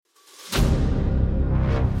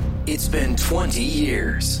It's been 20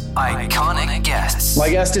 years. Iconic guests. My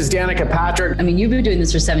guest is Danica Patrick. I mean, you've been doing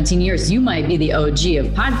this for 17 years. You might be the OG of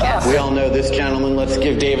podcasts. We all know this gentleman. Let's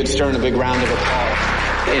give David Stern a big round of applause.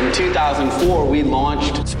 In 2004, we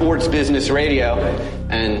launched Sports Business Radio,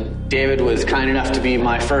 and David was kind enough to be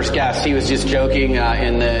my first guest. He was just joking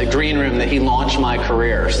in the green room that he launched my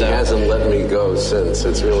career. So he hasn't let me go since.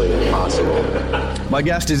 It's really impossible. My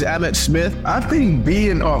guest is Emmett Smith. I think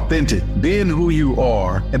being authentic, being who you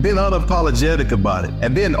are, and being unapologetic about it,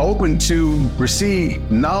 and being open to receive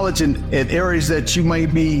knowledge in areas that you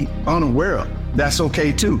might be unaware of, that's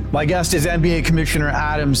okay too. My guest is NBA Commissioner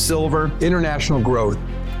Adam Silver. International growth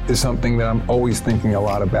is something that I'm always thinking a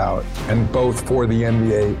lot about, and both for the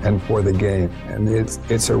NBA and for the game. And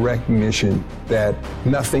it's a recognition that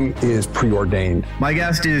nothing is preordained. My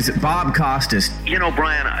guest is Bob Costas. You know,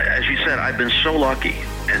 Brian, as you said, I've been so lucky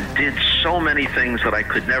and did so many things that I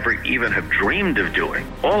could never even have dreamed of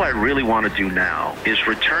doing. All I really want to do now is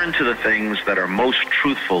return to the things that are most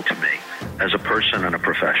truthful to me as a person and a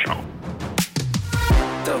professional.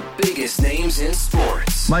 The biggest names in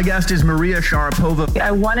sports. My guest is Maria Sharapova.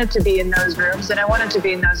 I wanted to be in those rooms and I wanted to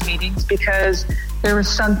be in those meetings because there was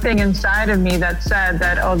something inside of me that said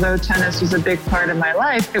that although tennis was a big part of my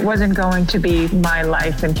life, it wasn't going to be my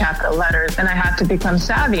life in capital letters. And I had to become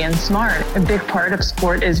savvy and smart. A big part of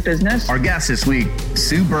sport is business. Our guest this week,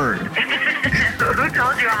 Sue Bird. Who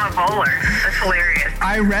told you I'm a bowler? That's hilarious.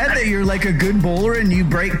 I read that you're like a good bowler and you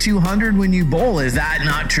break 200 when you bowl. Is that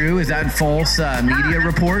not true? Is that false media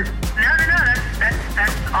report? No.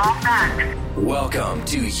 That's all fact. Welcome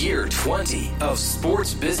to year 20 of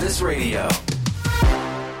Sports Business Radio.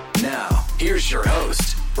 Now, here's your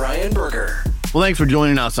host, Brian Berger. Well, thanks for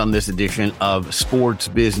joining us on this edition of Sports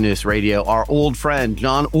Business Radio. Our old friend,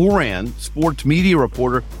 John Ourand, sports media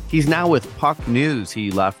reporter. He's now with Puck News. He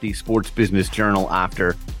left the Sports Business Journal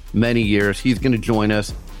after many years. He's going to join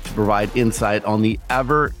us to provide insight on the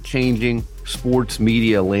ever-changing sports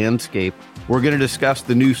media landscape. We're going to discuss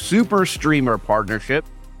the new super streamer partnership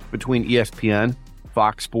between ESPN,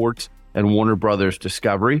 Fox Sports, and Warner Brothers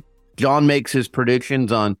Discovery. John makes his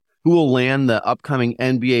predictions on who will land the upcoming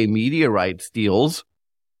NBA media rights deals.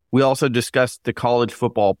 We also discuss the college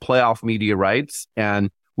football playoff media rights,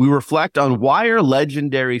 and we reflect on why are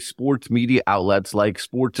legendary sports media outlets like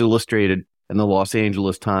Sports Illustrated and the Los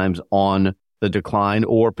Angeles Times on the decline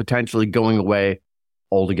or potentially going away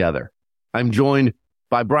altogether. I'm joined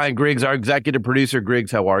by Brian Griggs, our executive producer.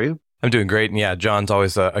 Griggs, how are you? I'm doing great. And yeah, John's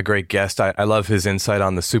always a great guest. I love his insight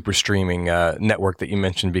on the super streaming network that you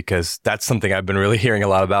mentioned, because that's something I've been really hearing a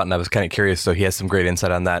lot about. And I was kind of curious. So he has some great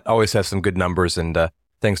insight on that. Always has some good numbers and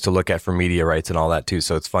things to look at for media rights and all that too.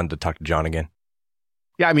 So it's fun to talk to John again.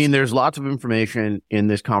 Yeah, I mean, there's lots of information in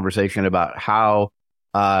this conversation about how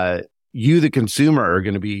you, the consumer, are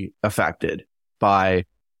going to be affected by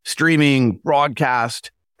streaming,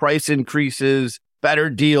 broadcast, price increases, better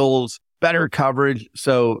deals, better coverage.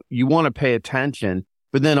 So you want to pay attention.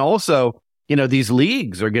 But then also, you know, these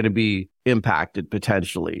leagues are going to be impacted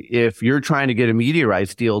potentially. If you're trying to get a media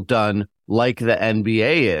rights deal done like the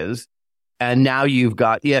NBA is, and now you've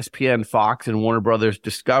got ESPN, Fox, and Warner Brothers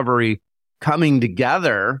Discovery coming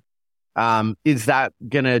together, is that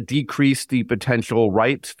going to decrease the potential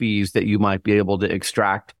rights fees that you might be able to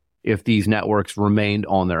extract if these networks remained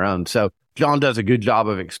on their own? So John does a good job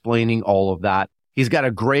of explaining all of that. He's got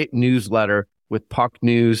a great newsletter with Puck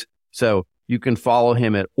News. So you can follow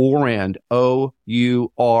him at Ourand, OURAND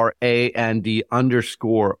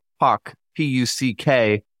 _Puck,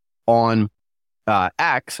 PUCK on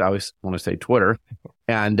X. I always want to say Twitter.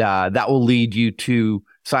 And that will lead you to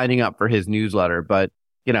signing up for his newsletter. But,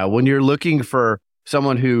 you know, when you're looking for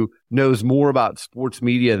someone who knows more about sports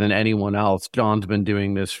media than anyone else, John's been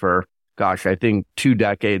doing this for, gosh, I think 2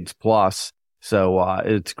 decades plus. So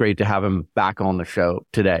it's great to have him back on the show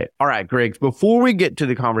today. All right, Griggs, before we get to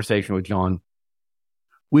the conversation with John,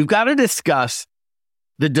 we've got to discuss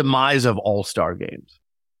the demise of all-star games,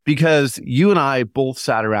 because you and I both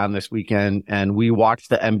sat around this weekend and we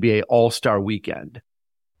watched the NBA All-Star Weekend.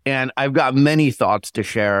 And I've got many thoughts to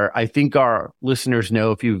share. I think our listeners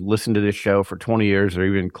know, if you've listened to this show for 20 years or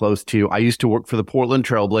even close to, I used to work for the Portland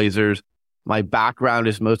Trail Blazers. My background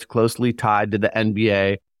is most closely tied to the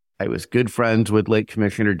NBA. I was good friends with late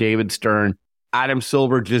Commissioner David Stern. Adam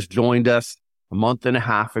Silver just joined us a month and a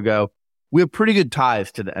half ago. We have pretty good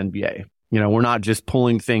ties to the NBA. You know, we're not just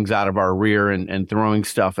pulling things out of our rear and throwing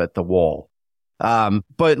stuff at the wall.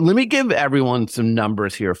 But let me give everyone some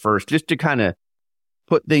numbers here first, just to kind of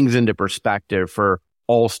put things into perspective for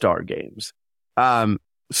all-star games.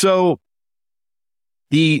 So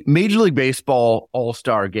the Major League Baseball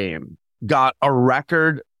All-Star game got a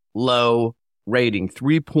record low rating,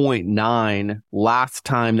 3.9 last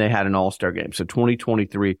time they had an All-Star game. So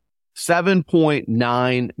 2023,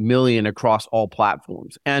 7.9 million across all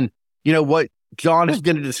platforms. And you know what John is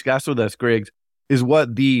going to discuss with us, Griggs, is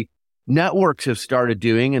what the networks have started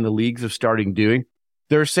doing and the leagues have started doing.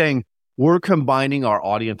 They're saying we're combining our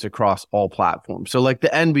audience across all platforms. So like the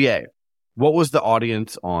NBA, what was the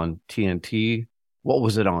audience on TNT? What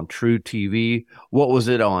was it on True TV? What was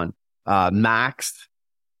it on Max?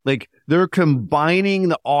 Like they're combining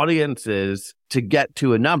the audiences to get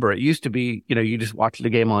to a number. It used to be, you know, you just watched the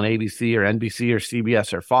game on ABC or NBC or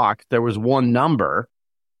CBS or Fox. There was one number.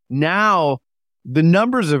 Now the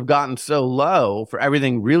numbers have gotten so low for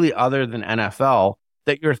everything really other than NFL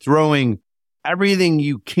that you're throwing everything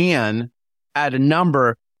you can at a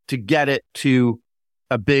number to get it to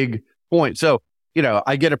a big point. So, you know,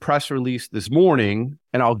 I get a press release this morning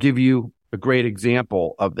and I'll give you a great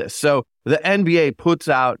example of this. So the NBA puts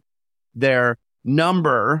out their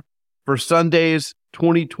number for Sunday's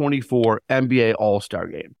 2024 NBA All-Star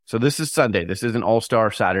game. So this is Sunday. This isn't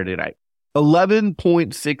All-Star Saturday night.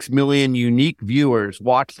 11.6 million unique viewers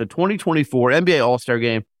watched the 2024 NBA All-Star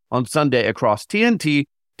game on Sunday across TNT,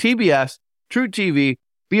 TBS, True TV,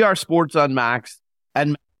 BR Sports on Max,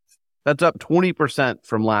 and that's up 20%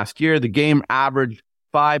 from last year. The game averaged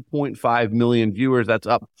 5.5 million viewers. That's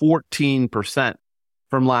up 14%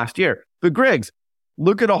 from last year. But Griggs,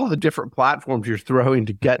 look at all the different platforms you're throwing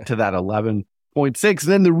to get to that 11.6.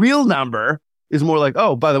 Then the real number is more like,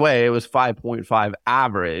 oh, by the way, it was 5.5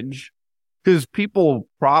 average because people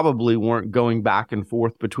probably weren't going back and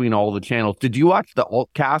forth between all the channels. Did you watch the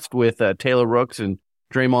Altcast with Taylor Rooks and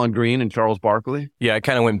Draymond Green and Charles Barkley? Yeah, I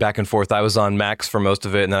kind of went back and forth. I was on Max for most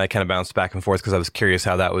of it, and then I kind of bounced back and forth because I was curious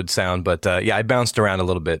how that would sound. But yeah, I bounced around a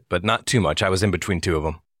little bit, but not too much. I was in between two of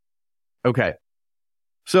them. Okay.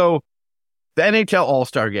 So the NHL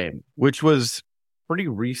All-Star Game, which was pretty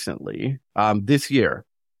recently this year,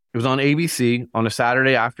 it was on ABC on a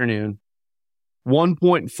Saturday afternoon,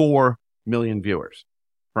 1.4 million viewers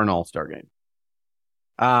for an All-Star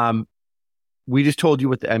Game. We just told you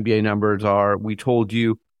what the NBA numbers are. We told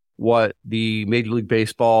you what the Major League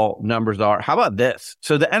Baseball numbers are. How about this?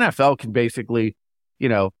 So the NFL can basically, you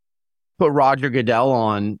know, put Roger Goodell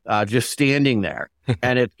on just standing there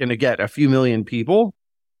and it's going to get a few million people.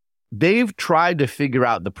 They've tried to figure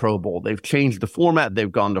out the Pro Bowl. They've changed the format.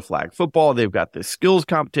 They've gone to flag football. They've got this skills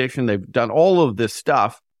competition. They've done all of this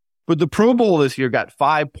stuff. But the Pro Bowl this year got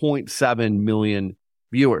 5.7 million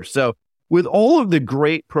viewers. So with all of the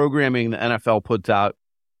great programming the NFL puts out,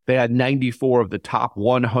 they had 94 of the top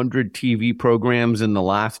 100 TV programs in the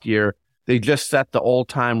last year. They just set the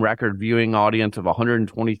all-time record viewing audience of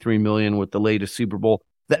 123 million with the latest Super Bowl.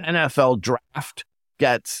 The NFL draft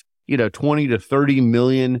gets, 20 to 30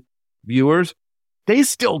 million viewers. They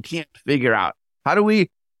still can't figure out how do we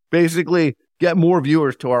basically get more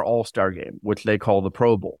viewers to our All-Star game, which they call the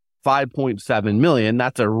Pro Bowl. 5.7 million.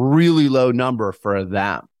 That's a really low number for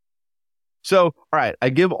them. So, all right, I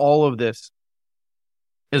give all of this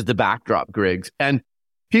as the backdrop, Griggs. And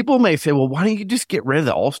people may say, well, why don't you just get rid of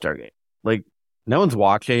the All-Star game? Like, no one's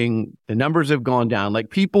watching. The numbers have gone down. Like,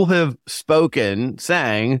 people have spoken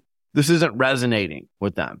saying this isn't resonating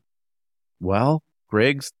with them. Well,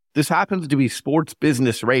 Griggs, this happens to be sports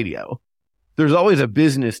business radio. There's always a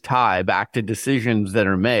business tie back to decisions that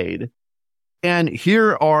are made. And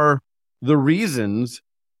here are the reasons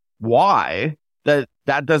why that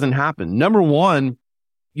doesn't happen. Number one,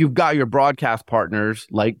 you've got your broadcast partners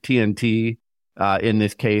like TNT, in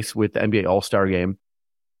this case with the NBA All-Star Game.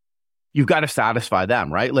 You've got to satisfy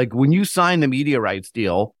them, right? Like when you sign the media rights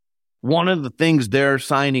deal, one of the things they're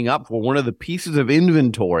signing up for, one of the pieces of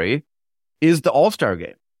inventory is the All-Star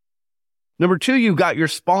Game. Number two, you've got your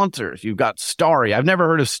sponsors. You've got Starry. I've never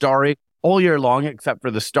heard of Starry all year long except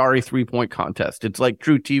for the Starry 3-point contest. It's like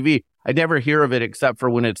True TV. I never hear of it except for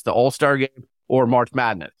when it's the All-Star Game or March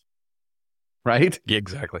Madness. Right? Yeah,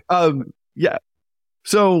 exactly. Yeah.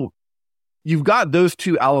 So you've got those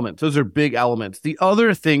two elements. Those are big elements. The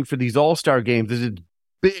other thing for these All-Star games is it's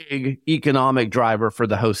big economic driver for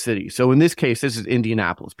the host city. So in this case, this is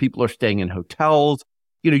Indianapolis. People are staying in hotels.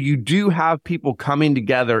 You do have people coming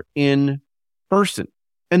together in person,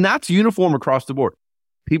 and that's uniform across the board.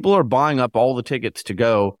 People are buying up all the tickets to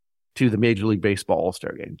go to the Major League Baseball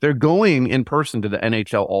All-Star Game. They're going in person to the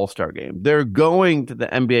NHL All-Star Game. They're going to the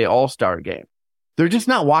NBA All-Star Game. They're just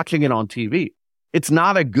not watching it on TV. It's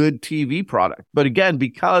not a good TV product. But again,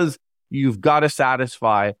 because you've got to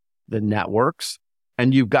satisfy the networks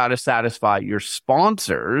and you've got to satisfy your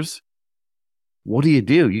sponsors, what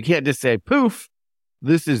do? You can't just say, poof,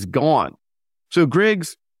 this is gone. So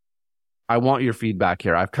Griggs, I want your feedback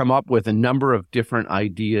here. I've come up with a number of different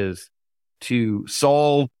ideas to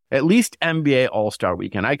solve at least NBA All-Star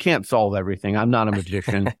Weekend. I can't solve everything. I'm not a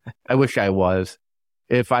magician. I wish I was.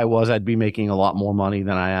 If I was, I'd be making a lot more money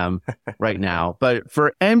than I am right now. But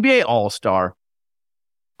for NBA All-Star,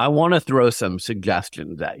 I want to throw some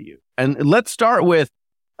suggestions at you. And let's start with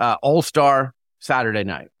All-Star Saturday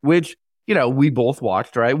night, which, we both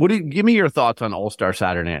watched, right? Give me your thoughts on All-Star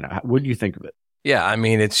Saturday night. What do you think of it? Yeah, I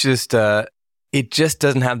mean, it's just, it just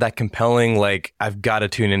doesn't have that compelling, like, I've got to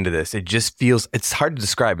tune into this. It just feels, it's hard to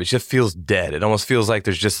describe. It just feels dead. It almost feels like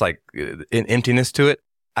there's just like an emptiness to it.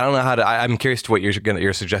 I don't know how to, I'm curious to what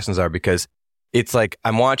your suggestions are, because it's like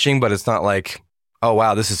I'm watching, but it's not like, oh,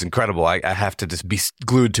 wow, this is incredible. I have to just be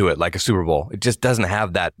glued to it like a Super Bowl. It just doesn't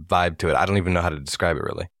have that vibe to it. I don't even know how to describe it,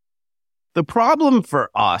 really. The problem for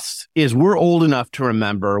us is we're old enough to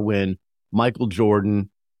remember when Michael Jordan,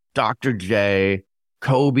 Dr. J,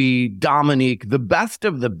 Kobe, Dominique, the best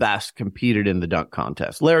of the best competed in the dunk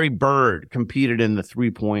contest. Larry Bird competed in the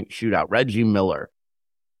three-point shootout. Reggie Miller.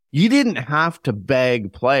 You didn't have to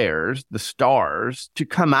beg players, the stars, to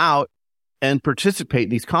come out and participate in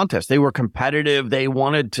these contests. They were competitive. They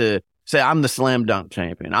wanted to say, I'm the slam dunk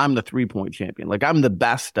champion. I'm the three-point champion. Like, I'm the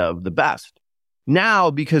best of the best.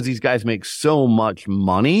 Now, because these guys make so much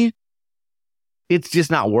money, it's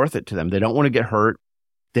just not worth it to them. They don't want to get hurt.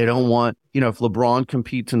 They don't want, if LeBron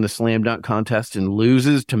competes in the slam dunk contest and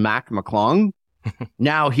loses to Mac McClung,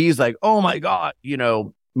 now he's like, oh my God,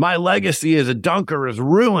 my legacy as a dunker is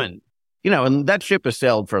ruined. And that ship has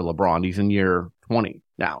sailed for LeBron. He's in year 20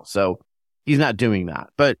 now. So he's not doing that.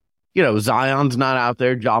 But, Zion's not out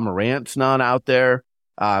there. Ja Morant's not out there.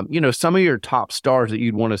 Some of your top stars that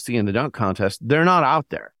you'd want to see in the dunk contest, they're not out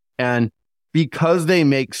there. And because they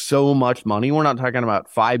make so much money, we're not talking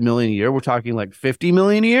about $5 million a year. We're talking like $50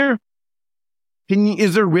 million a year.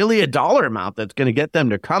 Is there really a dollar amount that's going to get them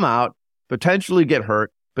to come out, potentially get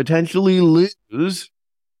hurt, potentially lose,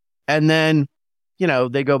 and then,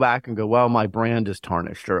 they go back and go, well, my brand is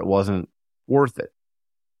tarnished, or it wasn't worth it.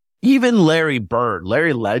 Even Larry Bird,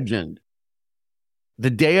 Larry Legend, the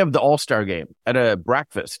day of the All-Star game at a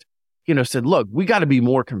breakfast, said, look, we got to be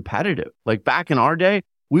more competitive. Like back in our day,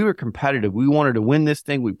 we were competitive. We wanted to win this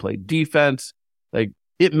thing. We played defense. Like,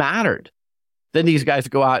 it mattered. Then these guys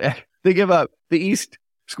go out. They give up. The East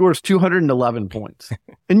scores 211 points.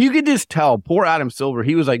 And you could just tell poor Adam Silver,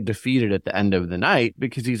 he was like defeated at the end of the night,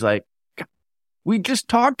 because he's like, we just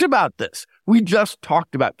talked about this. We just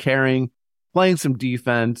talked about caring, playing some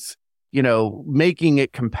defense, making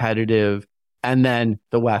it competitive. And then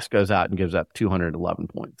the West goes out and gives up 211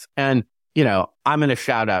 points. And, I'm going to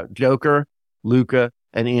shout out Joker, Luka,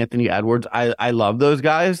 and Anthony Edwards. I love those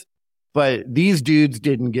guys, but these dudes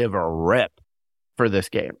didn't give a rip for this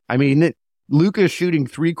game. I mean, Luka is shooting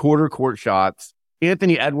 3/4 court shots.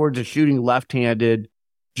 Anthony Edwards is shooting left-handed.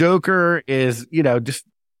 Joker is, just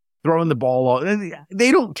throwing the ball all.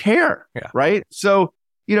 They don't care, right? So,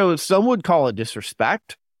 some would call it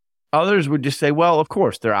disrespect. Others would just say, well, of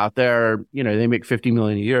course, they're out there. They make $50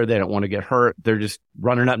 million a year. They don't want to get hurt. They're just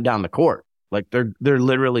running up and down the court. Like they're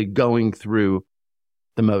literally going through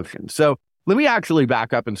the motion. So let me actually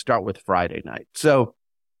back up and start with Friday night. So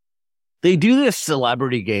they do this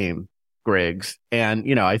celebrity game, Griggs, and,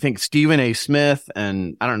 I think Stephen A. Smith,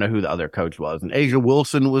 and I don't know who the other coach was, and Asia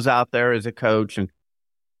Wilson was out there as a coach. And,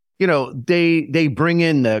 they bring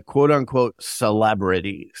in the quote unquote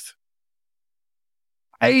celebrities.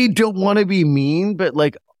 I don't want to be mean, but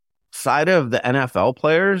like side of the NFL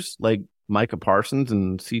players, like Micah Parsons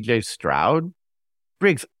and CJ Stroud,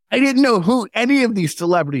 Briggs, I didn't know who any of these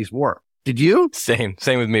celebrities were. Did you? Same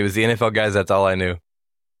with me. It was the NFL guys. That's all I knew.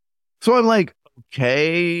 So I'm like,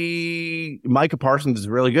 okay, Micah Parsons is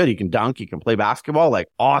really good. He can dunk. He can play basketball. Like,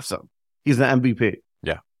 awesome. He's the MVP.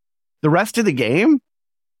 Yeah. The rest of the game,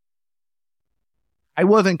 I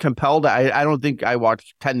wasn't compelled. I don't think I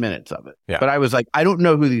watched 10 minutes of it. Yeah. But I was like, I don't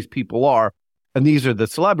know who these people are. And these are the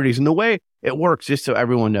celebrities. And the way it works, just so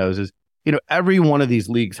everyone knows, is, every one of these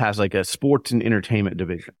leagues has like a sports and entertainment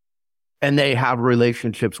division. And they have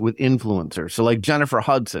relationships with influencers. So like Jennifer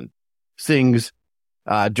Hudson sings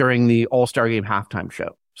during the All-Star Game halftime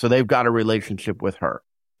show. So they've got a relationship with her.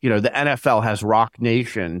 The NFL has Rock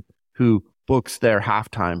Nation, who books their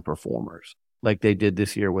halftime performers, like they did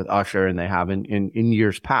this year with Usher, and they have in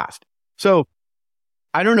years past. So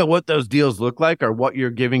I don't know what those deals look like, or what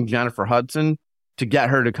you're giving Jennifer Hudson to get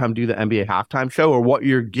her to come do the NBA halftime show, or what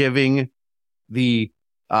you're giving the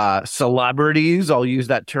celebrities, I'll use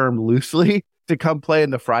that term loosely, to come play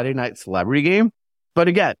in the Friday night celebrity game. But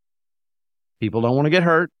again, people don't want to get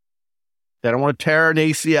hurt. They don't want to tear an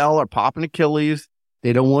ACL or pop an Achilles.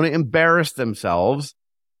 They don't want to embarrass themselves.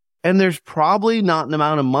 And there's probably not an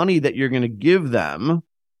amount of money that you're going to give them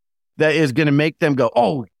that is going to make them go,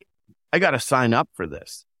 oh, I got to sign up for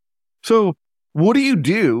this. So what do you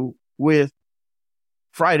do with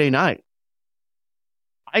Friday night?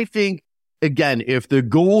 I think, again, if the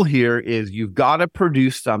goal here is you've got to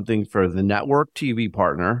produce something for the network TV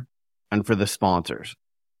partner and for the sponsors,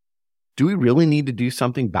 do we really need to do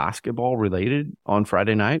something basketball related on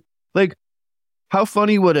Friday night? Like, how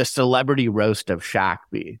funny would a celebrity roast of Shaq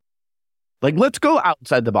be? Like, let's go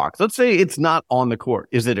outside the box. Let's say it's not on the court.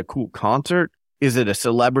 Is it a cool concert? Is it a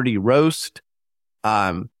celebrity roast?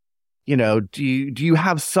 Do you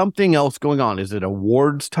have something else going on? Is it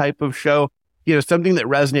awards type of show? Something that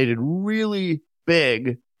resonated really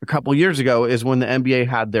big a couple years ago is when the NBA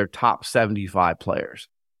had their top 75 players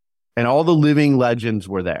and all the living legends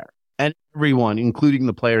were there. And everyone, including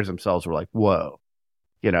the players themselves, were like, whoa,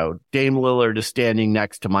 Dame Lillard is standing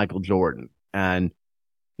next to Michael Jordan. And,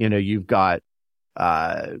 you've got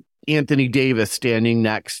Anthony Davis standing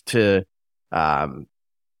next to,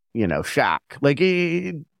 Shaq. Like,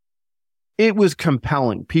 it was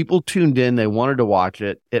compelling. People tuned in. They wanted to watch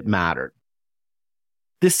it. It mattered.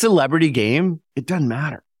 This celebrity game, it doesn't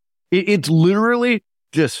matter. It's literally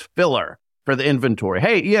just filler for the inventory.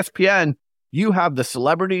 Hey, ESPN, you have the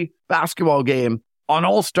celebrity basketball game on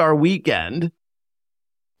All-Star Weekend.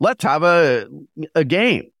 Let's have a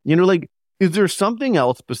game. Is there something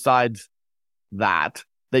else besides that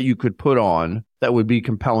you could put on that would be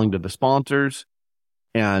compelling to the sponsors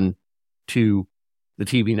and to the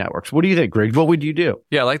TV networks? What do you think, Greg? What would you do?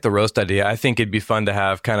 Yeah, I like the roast idea. I think it'd be fun to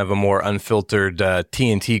have kind of a more unfiltered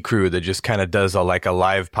TNT crew that just kind of does a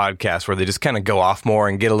live podcast where they just kind of go off more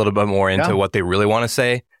and get a little bit more into what they really want to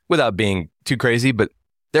say without being too crazy. But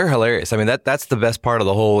they're hilarious. I mean, that's the best part of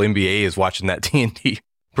the whole NBA is watching that TNT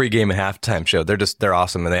pregame and halftime show. They're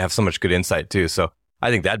awesome, and they have so much good insight too. So I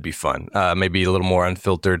think that'd be fun. Maybe a little more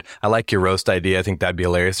unfiltered. I like your roast idea. I think that'd be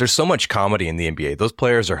hilarious. There's so much comedy in the NBA. Those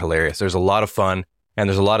players are hilarious. There's a lot of fun, and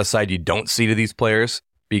there's a lot of side you don't see to these players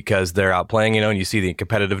because they're out playing, and you see the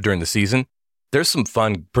competitive during the season. There's some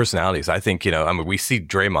fun personalities. I think, we see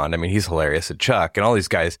Draymond. I mean, he's hilarious. And Chuck and all these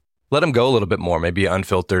guys. Let them go a little bit more, maybe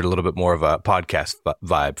unfiltered, a little bit more of a podcast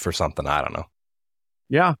vibe for something. I don't know.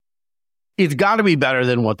 Yeah. It's got to be better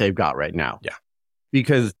than what they've got right now. Yeah.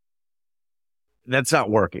 Because that's not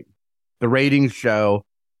working. The ratings show,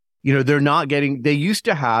 they're not getting, they used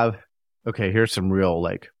to have, okay, here's some real,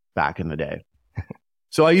 back in the day.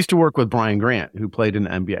 So I used to work with Brian Grant, who played in the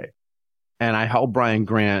NBA. And I helped Brian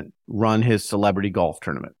Grant run his celebrity golf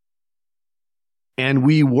tournament. And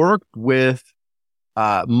we worked with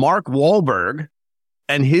Mark Wahlberg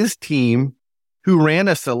and his team who ran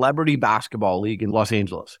a celebrity basketball league in Los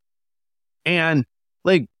Angeles. And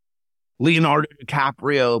Leonardo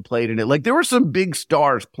DiCaprio played in it. There were some big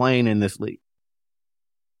stars playing in this league.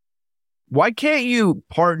 Why can't you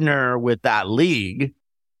partner with that league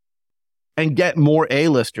and get more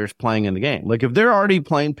A-listers playing in the game? If they're already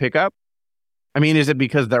playing pickup, I mean, is it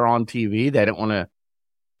because they're on TV? They don't want to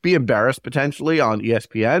be embarrassed potentially on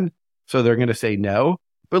ESPN. So they're going to say no.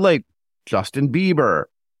 But Justin Bieber,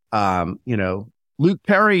 Luke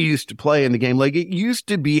Perry used to play in the game. It used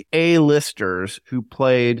to be A-listers who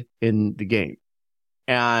played in the game.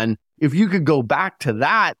 And if you could go back to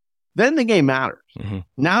that, then the game matters. Mm-hmm.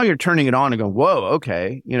 Now you're turning it on and going, whoa,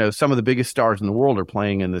 okay. Some of the biggest stars in the world are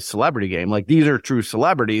playing in this celebrity game. These are true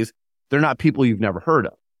celebrities. They're not people you've never heard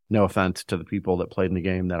of. No offense to the people that played in the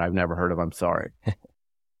game that I've never heard of. I'm sorry.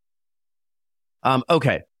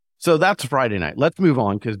 Okay. So that's Friday night. Let's move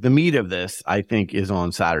on because the meat of this, I think, is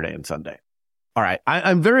on Saturday and Sunday. All right.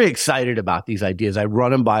 I'm very excited about these ideas. I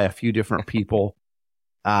run them by a few different people.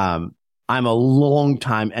 I'm a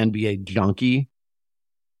longtime NBA junkie.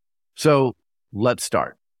 So let's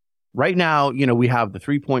start. Right now, we have the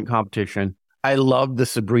 3-point competition. I love the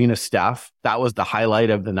Sabrina Steph. That was the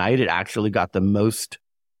highlight of the night. It actually got the most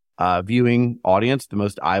viewing audience, the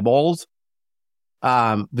most eyeballs.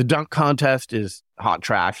 The dunk contest is hot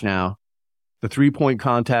trash now. The 3-point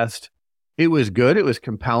contest, it was good. It was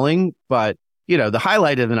compelling. But, the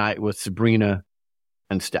highlight of the night was Sabrina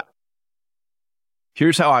and Steph.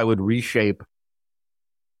 Here's how I would reshape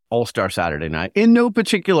All-Star Saturday night in no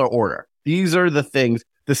particular order. These are the things,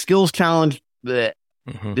 the skills challenge,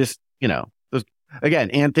 just,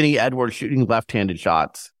 again, Anthony Edwards shooting left-handed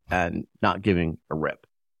shots and not giving a rip.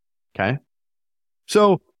 Okay.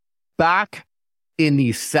 So back in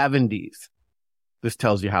the 70s, this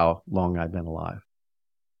tells you how long I've been alive.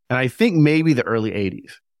 And I think maybe the early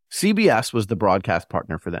 80s, CBS was the broadcast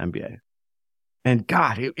partner for the NBA. And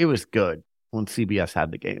God, it was good when CBS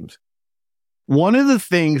had the games. one of the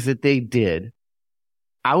things that they did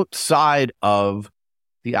outside of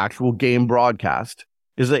the actual game broadcast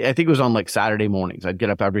is that I think it was on like Saturday mornings. I'd get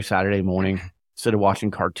up every Saturday morning. Instead of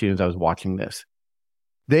watching cartoons, I was watching this.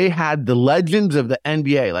 They had the legends of the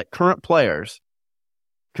NBA, like current players,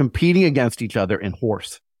 competing against each other in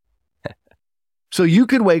horse. So you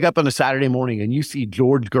could wake up on a Saturday morning and you see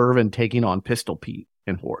George Gervin taking on Pistol Pete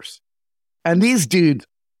in horse. And these dudes,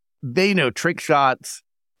 they know trick shots.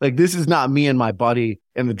 Like, this is not me and my buddy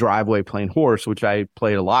in the driveway playing horse, which I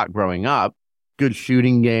played a lot growing up. Good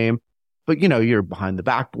shooting game. But, you know, you're behind the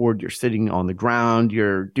backboard, you're sitting on the ground,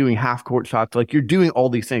 you're doing half court shots, like you're doing all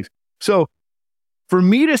these things. So for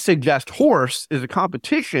me to suggest horse is a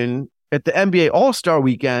competition at the NBA All-Star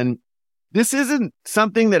Weekend, this isn't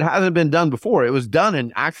something that hasn't been done before. It was done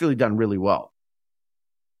and actually done really well.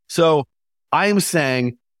 So I'm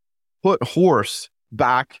saying put horse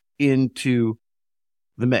back into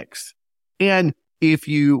the mix. And if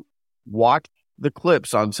you watch the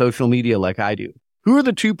clips on social media like I do, who are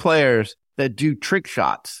the two players that do trick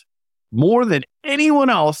shots more than anyone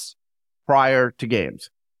else prior to games?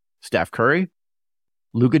 Steph Curry,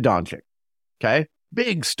 Luka Doncic. Okay?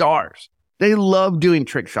 Big stars. They love doing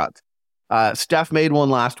trick shots. Steph made one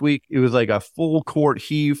last week. It was like a full court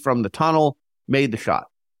heave from the tunnel, made the shot.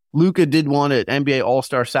 Luka did one at NBA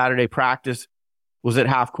All-Star Saturday practice, was at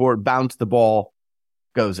half court, bounced the ball,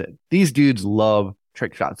 goes in. These dudes love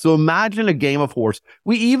trick shots. So imagine a game of horse.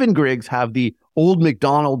 We even, Griggs, have the old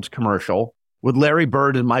McDonald's commercial with Larry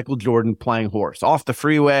Bird and Michael Jordan playing horse. Off the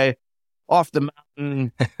freeway, off the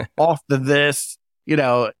mountain, off the this, you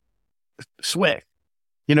know, Swift.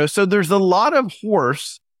 You know, so there's a lot of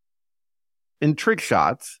horse and trick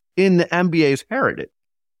shots in the NBA's heritage.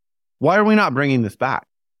 Why are we not bringing this back?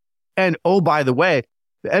 And, oh, by the way,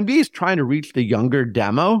 the NBA is trying to reach the younger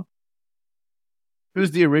demo.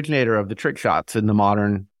 Who's the originator of the trick shots in the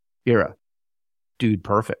modern era? Dude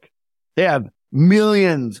Perfect. They have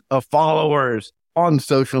millions of followers on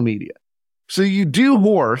social media. So you do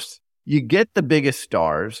horse, you get the biggest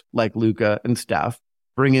stars like Luka and Steph,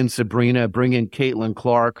 bring in Sabrina, bring in Caitlin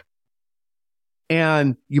Clark,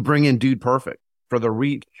 and you bring in Dude Perfect for the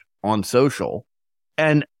reach on social.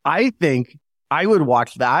 And I think I would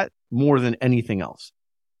watch that more than anything else.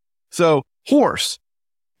 So horse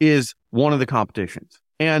is one of the competitions.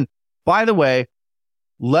 And by the way,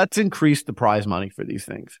 let's increase the prize money for these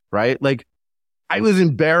things, right? Like, I was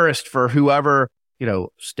embarrassed for whoever, you know,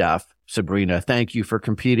 Steph, Sabrina, thank you for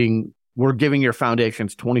competing. We're giving your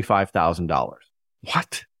foundations $25,000.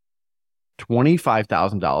 What?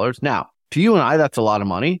 $25,000? Now, to you and I, that's a lot of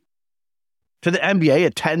money. To the NBA,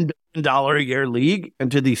 a $10 billion a year league,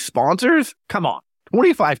 and to these sponsors, come on,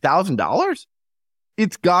 $25,000?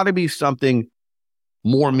 It's got to be something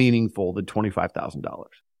more meaningful than $25,000.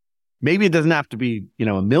 Maybe it doesn't have to be, you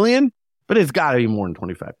know, $1 million, but it's got to be more than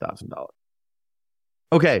 $25,000.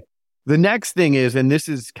 Okay, the next thing is, and this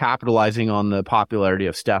is capitalizing on the popularity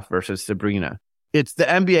of Steph versus Sabrina, it's the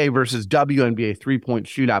NBA versus WNBA three-point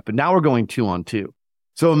shootout, but now we're going 2-on-2.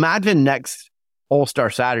 So imagine next All-Star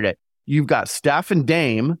Saturday, you've got Steph and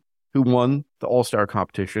Dame, who won the All-Star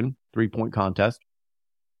competition, three-point contest,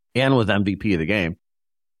 and was MVP of the game.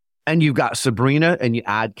 And you've got Sabrina, and you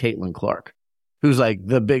add Caitlin Clark, who's like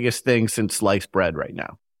the biggest thing since sliced bread right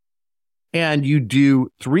now. And you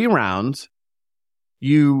do 3 rounds.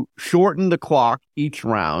 You shorten the clock each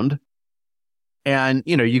round. And,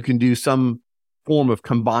 you know, you can do some form of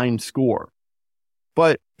combined score.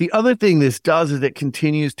 But the other thing this does is it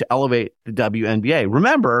continues to elevate the WNBA.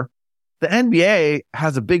 Remember, the NBA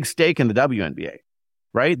has a big stake in the WNBA,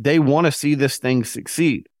 right? They want to see this thing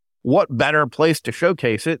succeed. What better place to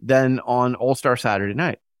showcase it than on All-Star Saturday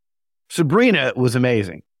night? Sabrina was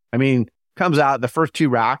amazing. I mean, comes out the first 2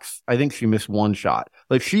 racks. I think she missed 1 shot.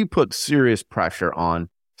 Like, she put serious pressure on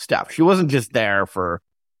Steph. She wasn't just there for,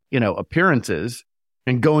 you know, appearances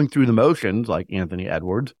and going through the motions like Anthony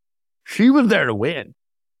Edwards. She was there to win.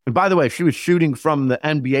 And by the way, she was shooting from the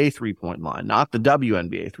NBA three-point line, not the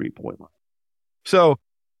WNBA three-point line. So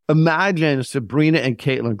imagine Sabrina and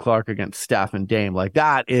Caitlin Clark against Steph and Dame. Like,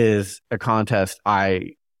 that is a contest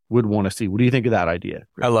I would want to see. What do you think of that idea?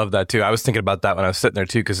 I love that too. I was thinking about that when I was sitting there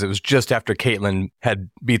too, because it was just after Caitlin had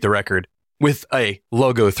beat the record with a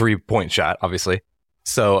logo 3-point shot, obviously.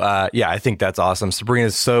 So, yeah, I think that's awesome.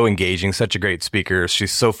 Sabrina's so engaging, such a great speaker.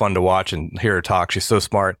 She's so fun to watch and hear her talk. She's so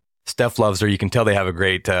smart. Steph loves her. You can tell they have a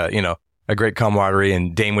great, a great camaraderie,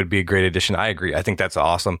 and Dame would be a great addition. I agree. I think that's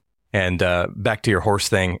awesome. And back to your horse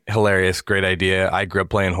thing, hilarious, great idea. I grew up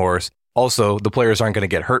playing horse. Also, the players aren't going to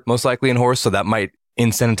get hurt most likely in horse, so that might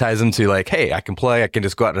incentivize them to like, hey, I can play. I can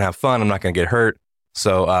just go out and have fun. I'm not going to get hurt.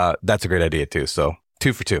 So that's a great idea too. So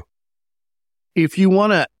 2 for 2. If you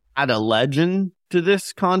want to add a legend to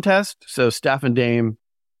this contest, so Steph and Dame,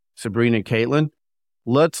 Sabrina and Caitlin,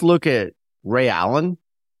 let's look at Ray Allen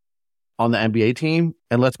on the NBA team,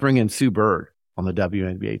 and let's bring in Sue Bird on the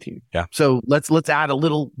WNBA team. Yeah. So let's add a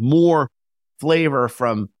little more flavor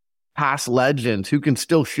from past legends who can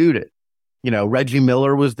still shoot it. You know, Reggie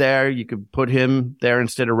Miller was there. You could put him there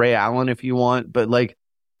instead of Ray Allen if you want. But like,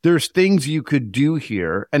 there's things you could do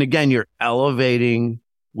here. And again, you're elevating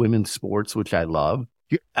women's sports, which I love.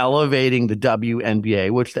 You're elevating the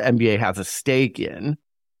WNBA, which the NBA has a stake in.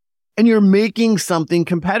 And you're making something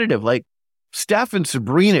competitive. Like Steph and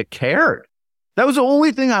Sabrina cared. That was the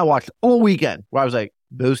only thing I watched all weekend where I was like,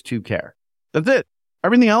 those two care. That's it.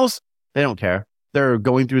 Everything else, they don't care. They're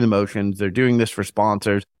going through the motions. They're doing this for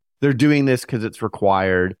sponsors. They're doing this because it's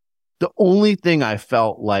required. The only thing I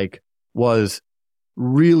felt like was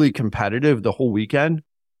really competitive the whole weekend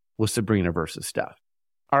was Sabrina versus Steph.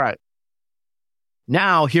 All right.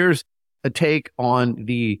 Now here's a take on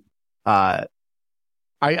the, I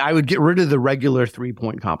would get rid of the regular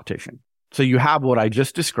 3-point competition. So you have what I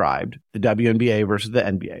just described, the WNBA versus the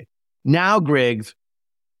NBA. Now, Griggs,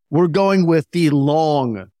 we're going with the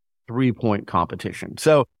long 3-point competition.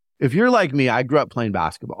 So if you're like me, I grew up playing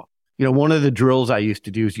basketball. You know, one of the drills I used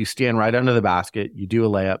to do is you stand right under the basket, you do a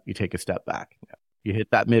layup, you take a step back. You hit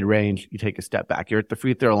that mid-range, you take a step back. You're at the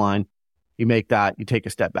free throw line, you make that, you take a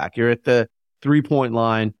step back. You're at the 3-point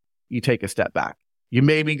line, you take a step back. You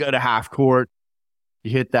maybe go to half court,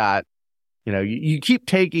 you hit that. You know, you keep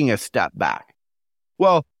taking a step back.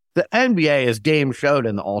 Well, the NBA, as Dame showed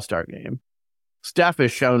in the All-Star game, Steph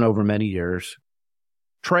has shown over many years,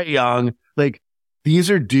 Trae Young, like, these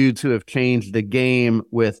are dudes who have changed the game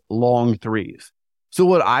with long threes. So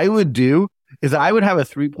what I would do is I would have a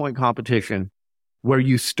 3-point competition where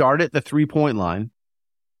you start at the 3-point line.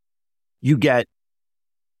 You get,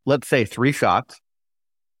 let's say, 3 shots.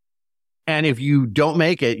 And if you don't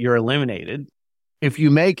make it, you're eliminated. If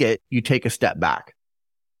you make it, you take a step back.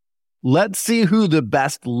 Let's see who the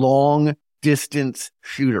best long distance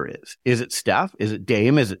shooter is. Is it Steph? Is it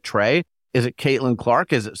Dame? Is it Trae? Is it Caitlin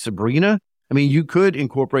Clark? Is it Sabrina? I mean, you could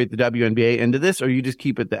incorporate the WNBA into this, or you just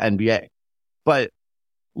keep it the NBA. But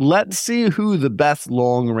let's see who the best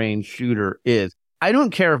long-range shooter is. I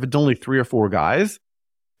don't care if it's only 3 or 4 guys.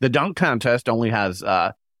 The dunk contest only has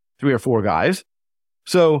 3 or 4 guys.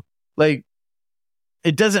 So, like,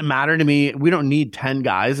 it doesn't matter to me. We don't need 10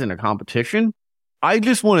 guys in a competition. I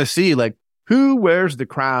just want to see, like, who wears the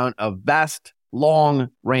crown of best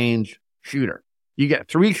long-range shooter. You get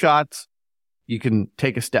 3 shots. You can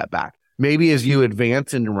take a step back. Maybe as you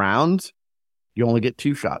advance in rounds, you only get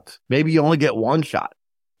 2 shots. Maybe you only get 1 shot.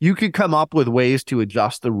 You could come up with ways to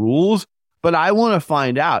adjust the rules, but I want to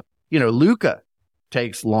find out. You know, Luka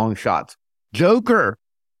takes long shots. Joker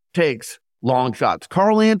takes long shots.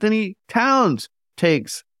 Karl Anthony Towns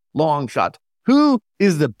takes long shots. Who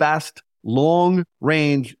is the best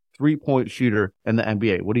long-range 3-point shooter in the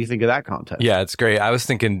NBA? What do you think of that contest? Yeah, it's great. I was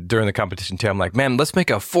thinking during the competition too, I'm like, man, let's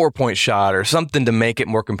make a 4-point shot or something to make it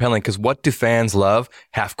more compelling. Because what do fans love?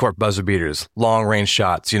 Half-court buzzer beaters, long-range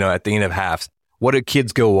shots, you know, at the end of halves. What do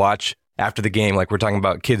kids go watch after the game? Like we're talking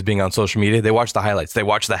about kids being on social media. They watch the highlights. They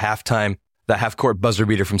watch the half-court buzzer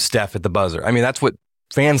beater from Steph at the buzzer. I mean, that's what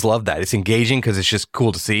fans love. That it's engaging because it's just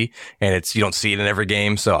cool to see, and you don't see it in every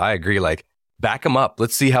game. So I agree. Like, back them up.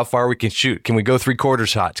 Let's see how far we can shoot. Can we go 3-quarter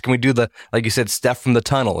shots? Can we do like you said, Steph from the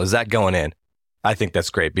tunnel? Is that going in? I think that's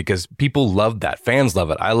great because people love that. Fans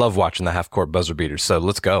love it. I love watching the half-court buzzer beaters. So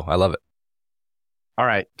let's go. I love it. All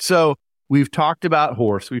right. So we've talked about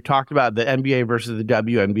horse. We've talked about the NBA versus the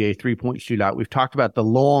WNBA 3-point shootout. We've talked about the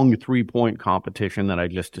long 3-point competition that I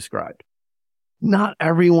just described. Not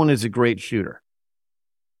everyone is a great shooter.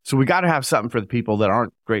 So we got to have something for the people that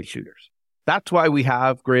aren't great shooters. That's why we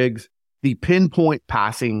have, Griggs, the pinpoint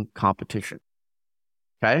passing competition.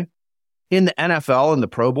 Okay. In the NFL and the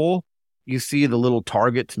Pro Bowl, you see the little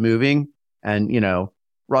targets moving and, you know,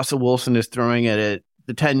 Russell Wilson is throwing it at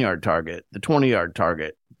the 10-yard target, the 20-yard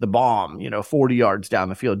target, the bomb, 40 yards down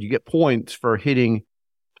the field. You get points for hitting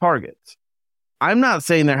targets. I'm not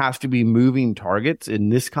saying there has to be moving targets in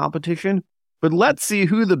this competition, but let's see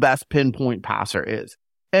who the best pinpoint passer is.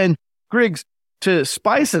 And Griggs, to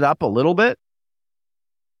spice it up a little bit,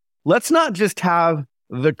 let's not just have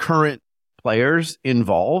the current players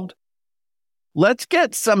involved. Let's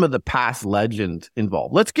get some of the past legends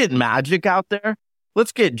involved. Let's get Magic out there.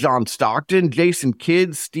 Let's get John Stockton, Jason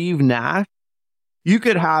Kidd, Steve Nash. You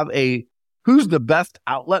could have a who's the best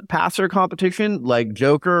outlet passer competition like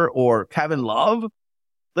Joker or Kevin Love.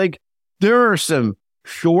 Like, there are some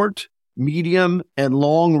short medium and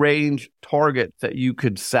long range targets that you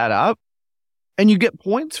could set up, and you get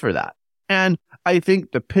points for that. And I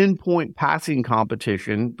think the pinpoint passing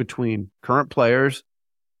competition between current players,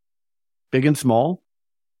 big and small,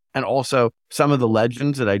 and also some of the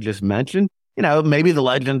legends that I just mentioned, maybe the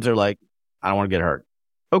legends are like, I don't want to get hurt.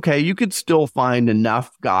 Okay, you could still find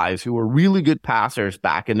enough guys who were really good passers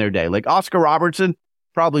back in their day. Like Oscar Robertson,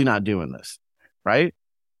 probably not doing this, right?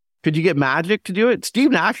 Could you get Magic to do it?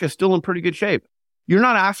 Steve Nash is still in pretty good shape. You're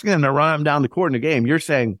not asking them to run him down the court in a game. You're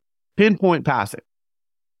saying pinpoint passing.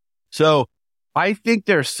 So I think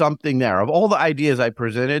there's something there. Of all the ideas I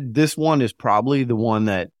presented, this one is probably the one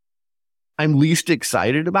that I'm least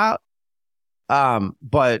excited about.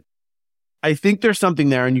 But I think there's something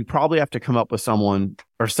there, and you probably have to come up with someone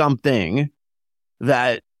or something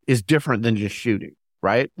that is different than just shooting,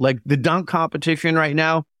 right? Like the dunk competition right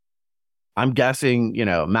now, I'm guessing,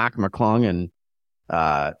 Mac McClung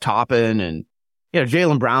and Toppin and,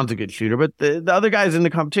 Jaylen Brown's a good shooter, but the other guys in the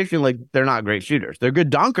competition, like, they're not great shooters. They're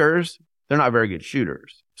good dunkers. They're not very good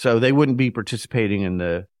shooters. So they wouldn't be participating in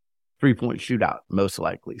the 3-point shootout, most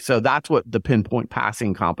likely. So that's what the pinpoint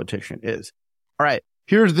passing competition is. All right,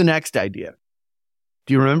 here's the next idea.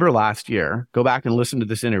 Do you remember last year? Go back and listen to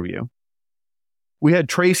this interview. We had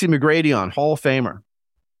Tracy McGrady on, Hall of Famer.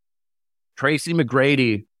 Tracy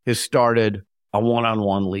McGrady has started a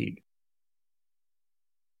one-on-one league.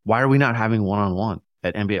 Why are we not having one-on-one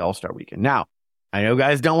at NBA All-Star Weekend? Now, I know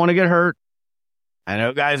guys don't want to get hurt. I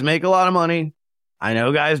know guys make a lot of money. I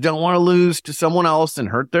know guys don't want to lose to someone else and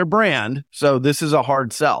hurt their brand. So this is a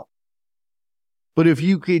hard sell. But if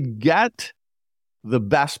you could get the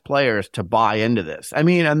best players to buy into this, I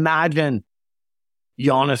mean, imagine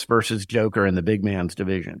Giannis versus Joker in the big man's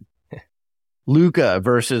division. Luka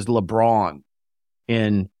versus LeBron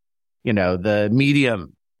in, the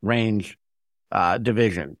medium range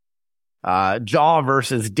division. Ja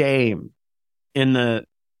versus Dame in the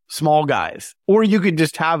small guys. Or you could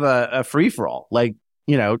just have a free-for-all. Like,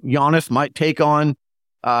 Giannis might take on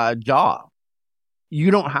Ja.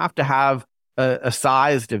 You don't have to have a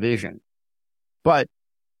size division. But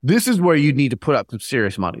this is where you need to put up some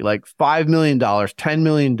serious money, like $5 million, $10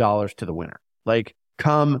 million to the winner. Like,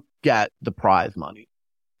 come get the prize money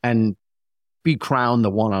and be crowned the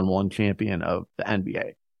one-on-one champion of the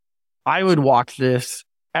NBA. I would watch this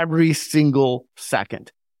every single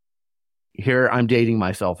second. Here, I'm dating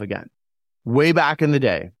myself again. Way back in the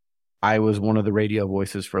day, I was one of the radio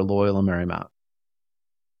voices for Loyola and Marymount.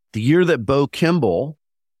 The year that Bo Kimball,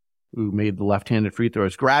 who made the left-handed free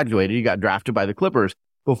throws, graduated, he got drafted by the Clippers.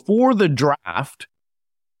 Before the draft,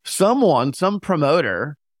 some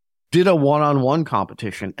promoter did a one-on-one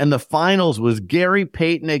competition, and the finals was Gary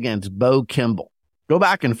Payton against Bo Kimball. Go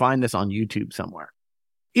back and find this on YouTube somewhere.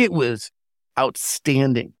 It was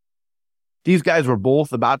outstanding. These guys were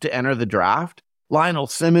both about to enter the draft. Lionel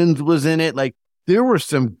Simmons was in it. Like, there were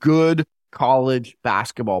some good college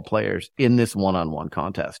basketball players in this one-on-one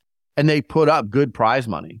contest, and they put up good prize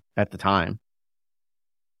money at the time.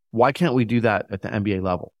 Why can't we do that at the NBA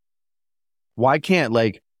level? Why can't,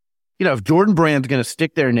 if Jordan Brand's going to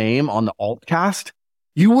stick their name on the Altcast,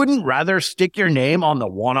 you wouldn't rather stick your name on the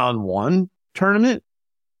one-on-one tournament?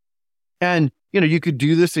 And, you could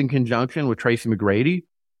do this in conjunction with Tracy McGrady,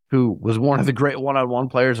 who was one of the great one-on-one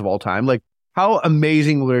players of all time. Like, how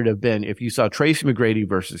amazing would it have been if you saw Tracy McGrady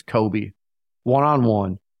versus Kobe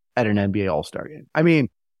one-on-one at an NBA All-Star game? I mean,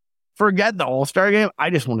 forget the All-Star game. I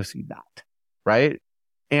just want to see that, right?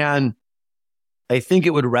 And I think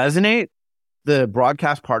it would resonate. The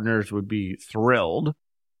broadcast partners would be thrilled.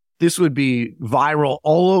 This would be viral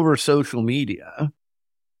all over social media.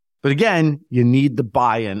 But again, you need the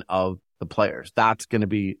buy-in of the players. That's going to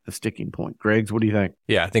be the sticking point. Griggs, what do you think?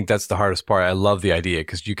 Yeah, I think that's the hardest part. I love the idea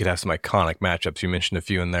because you could have some iconic matchups. You mentioned a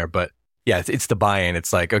few in there, but yeah, it's the buy-in.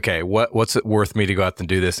 It's like, okay, what's it worth me to go out and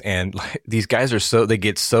do this? And these guys they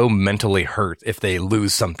get so mentally hurt if they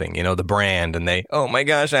lose something, the brand, and they, oh my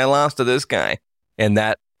gosh, I lost to this guy. And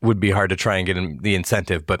that would be hard to try and get them the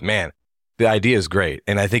incentive. But man, the idea is great.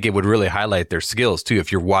 And I think it would really highlight their skills too.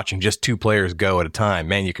 If you're watching just two players go at a time,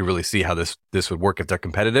 man, you could really see how this would work. If they're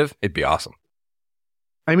competitive, it'd be awesome.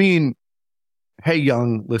 I mean, hey,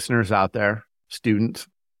 young listeners out there, students,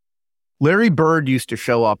 Larry Bird used to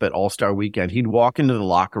show up at All-Star Weekend. He'd walk into the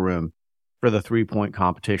locker room for the 3-point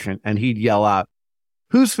competition and he'd yell out,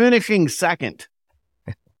 "Who's finishing second?"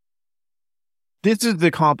 This is the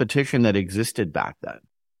competition that existed back then.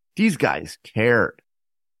 These guys cared.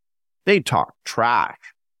 They talked trash.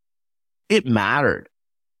 It mattered.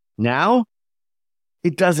 Now,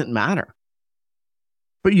 it doesn't matter.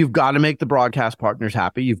 But you've got to make the broadcast partners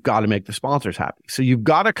happy. You've got to make the sponsors happy. So you've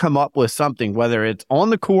got to come up with something, whether it's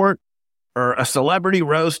on the court or a celebrity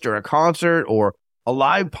roast or a concert or a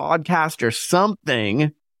live podcast or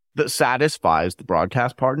something that satisfies the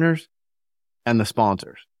broadcast partners and the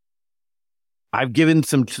sponsors. I've given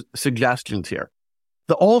some suggestions here.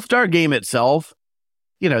 The All-Star game itself,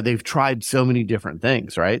 they've tried so many different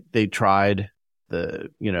things, right? They tried the,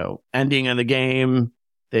 ending of the game.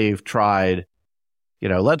 They've tried,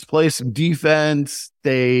 let's play some defense.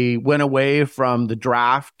 They went away from the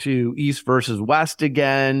draft to East versus West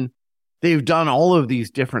again. They've done all of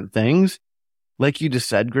these different things. Like you just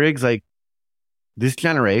said, Griggs, like this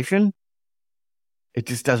generation, it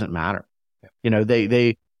just doesn't matter.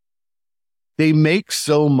 They make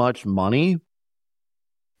so much money,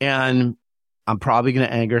 and I'm probably going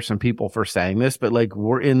to anger some people for saying this, but like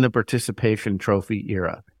we're in the participation trophy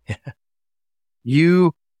era.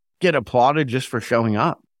 You get applauded just for showing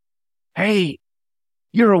up. Hey,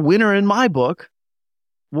 you're a winner in my book.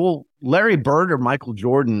 Well, Larry Bird or Michael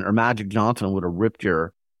Jordan or Magic Johnson would have ripped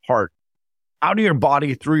your heart out of your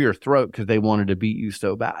body through your throat because they wanted to beat you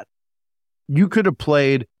so bad. You could have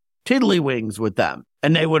played tiddlywinks with them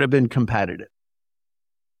and they would have been competitive.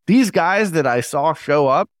 These guys that I saw show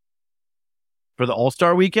up for the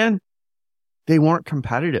All-Star weekend, they weren't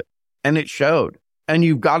competitive and it showed. And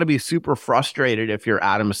you've got to be super frustrated if you're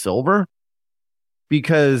Adam Silver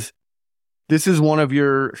because this is one of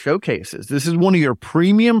your showcases. This is one of your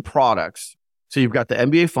premium products. So you've got the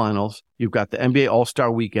NBA Finals, you've got the NBA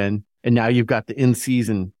All-Star Weekend, and now you've got the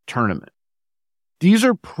in-season tournament. These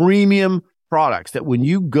are premium products that when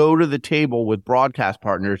you go to the table with broadcast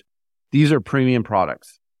partners, these are premium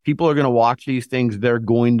products. People are going to watch these things. They're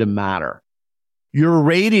going to matter. Your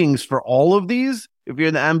ratings for all of these, if you're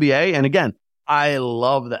in the NBA, and again, I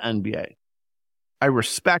love the NBA. I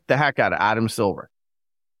respect the heck out of Adam Silver.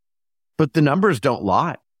 But the numbers don't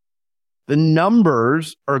lie. The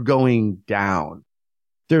numbers are going down.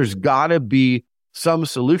 There's got to be some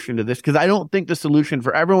solution to this because I don't think the solution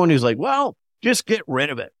for everyone who's like, well, just get rid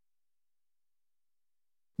of it.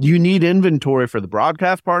 You need inventory for the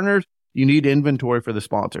broadcast partners. You need inventory for the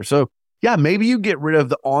sponsor. So yeah, maybe you get rid of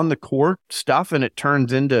the on the court stuff and it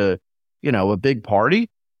turns into, a big party.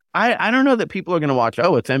 I don't know that people are going to watch,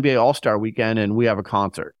 it's NBA All-Star Weekend and we have a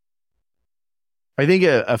concert. I think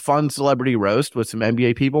a fun celebrity roast with some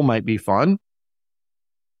NBA people might be fun.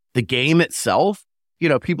 The game itself,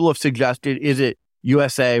 people have suggested, is it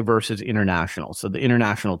USA versus international? So the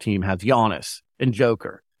international team has Giannis and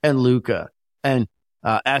Joker and Luka and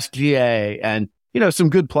SGA and, some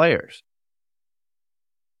good players.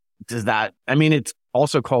 It's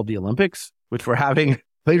also called the Olympics, which we're having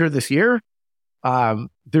later this year.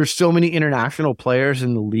 There's so many international players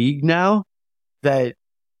in the league now that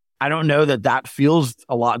I don't know that feels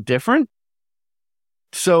a lot different.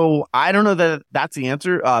 So I don't know that that's the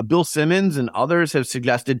answer. Bill Simmons and others have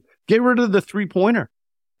suggested get rid of the 3-pointer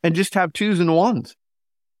and just have 2s and 1s.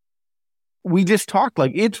 We just talked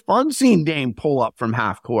like it's fun seeing Dame pull up from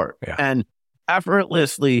half court and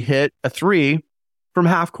effortlessly hit a 3 from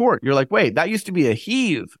half court. You're like, wait, that used to be a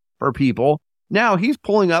heave for people. Now he's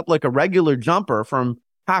pulling up like a regular jumper from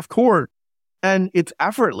half court and it's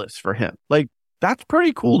effortless for him. Like that's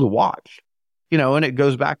pretty cool to watch, and it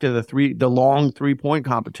goes back to the long 3-point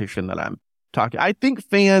competition that I'm talking. I think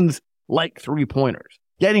fans like 3-pointers.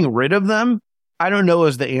 Getting rid of them, I don't know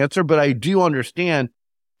is the answer, but I do understand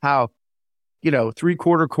how,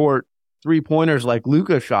 3-quarter court 3-pointers like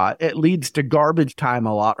Luka shot, it leads to garbage time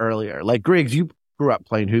a lot earlier. Like Griggs, you grew up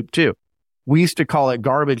playing hoop too. We used to call it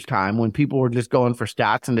garbage time when people were just going for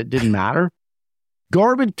stats and it didn't matter.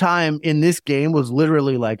 Garbage time in this game was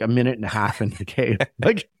literally like a minute and a half in the game.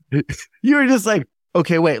 Like you were just like,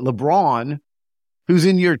 okay, wait, LeBron, who's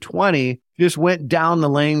in year 20, just went down the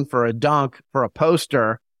lane for a dunk, for a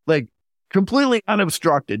poster, like completely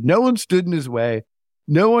unobstructed. No one stood in his way.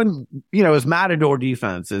 No one, is matador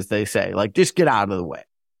defense, as they say, like just get out of the way.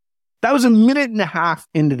 That was a minute and a half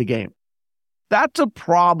into the game. That's a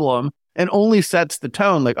problem and only sets the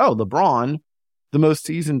tone like, oh, LeBron, the most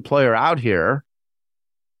seasoned player out here.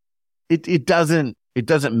 It doesn't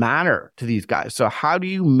matter to these guys. So how do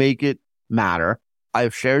you make it matter?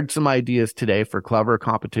 I've shared some ideas today for clever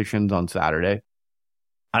competitions on Saturday.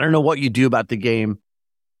 I don't know what you do about the game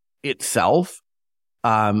itself.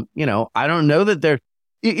 I don't know that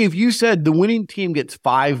if you said the winning team gets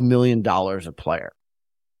 $5 million a player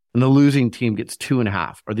and the losing team gets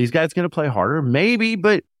 2.5, are these guys going to play harder? Maybe,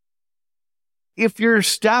 but if you're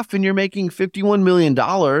Steph and you're making $51 million,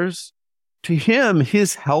 to him,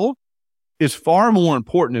 his health is far more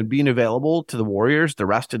important than being available to the Warriors the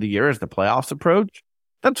rest of the year as the playoffs approach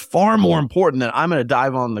That's far more important than I'm going to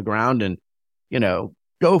dive on the ground and,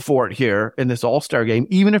 go for it here in this All-Star game,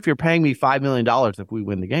 even if you're paying me $5 million if we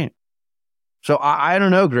win the game. So I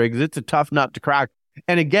don't know, Griggs. It's a tough nut to crack.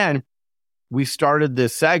 And again, we started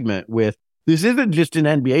this segment with, this isn't just an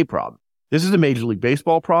NBA problem. This is a Major League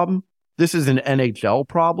Baseball problem. This is an NHL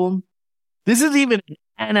problem. This is even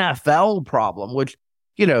an NFL problem, which,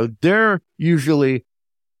 they're usually,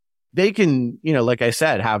 they can, like I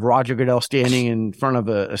said, have Roger Goodell standing in front of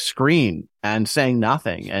a screen and saying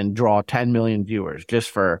nothing and draw 10 million viewers just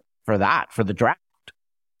for the draft.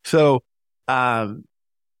 So,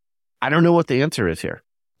 I don't know what the answer is here.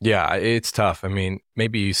 Yeah, it's tough. I mean,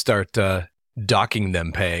 maybe you start docking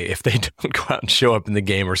them pay if they don't go out and show up in the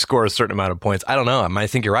game or score a certain amount of points. I don't know. I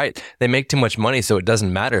think you're right. They make too much money, so it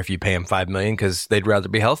doesn't matter if you pay them $5 million because they'd rather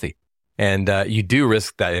be healthy. And you do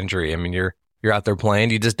risk that injury. I mean, you're out there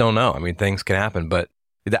playing. You just don't know. I mean, things can happen. But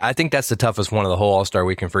I think that's the toughest one of the whole All-Star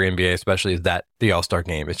weekend for NBA, especially is that the All-Star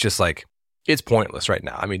game. It's just like, it's pointless right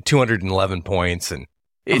now. I mean, 211 points and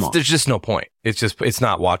there's just no point. It's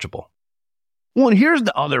not watchable. Well, and here's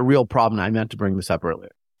the other real problem. I meant to bring this up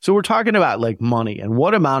earlier. So we're talking about like money and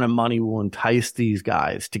what amount of money will entice these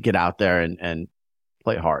guys to get out there and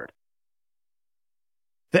play hard.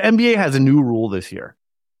 The NBA has a new rule this year.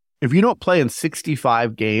 If you don't play in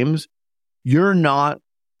 65 games, you're not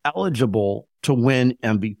eligible to win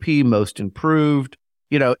MVP, Most Improved,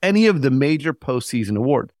 any of the major postseason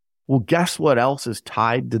awards. Well, guess what else is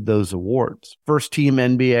tied to those awards? First team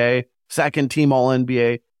NBA, second team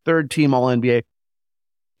All-NBA, third team All-NBA.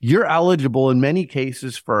 You're eligible in many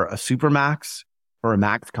cases for a supermax or a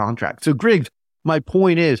max contract. So, Griggs, my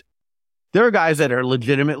point is, there are guys that are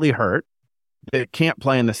legitimately hurt that can't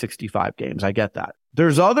play in the 65 games. I get that.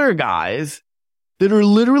 There's other guys that are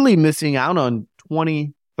literally missing out on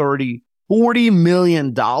 20, 30, $40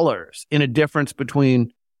 million in a difference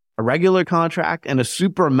between a regular contract and a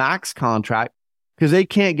super max contract because they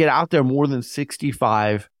can't get out there more than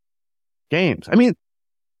 65 games. I mean,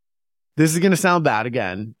 this is going to sound bad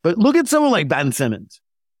again, but look at someone like Ben Simmons.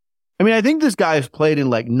 I mean, I think this guy has played in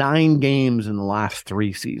like 9 games in the last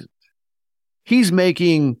 3 seasons. He's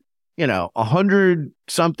making,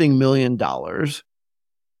 $100-something million.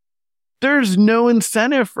 There's no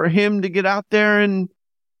incentive for him to get out there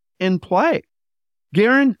and play.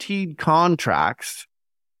 Guaranteed contracts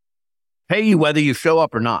pay you whether you show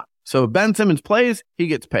up or not. So if Ben Simmons plays, he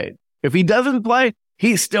gets paid. If he doesn't play,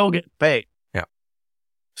 he still gets paid. Yeah.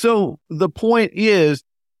 So the point is,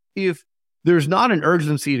 if there's not an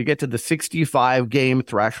urgency to get to the 65 game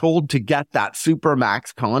threshold to get that super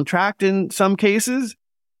max contract in some cases,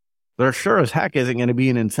 there sure as heck isn't going to be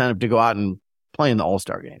an incentive to go out and play in the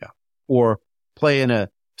All-Star game or play in a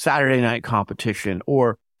Saturday night competition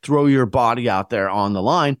or throw your body out there on the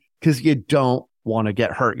line because you don't want to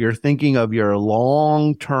get hurt. You're thinking of your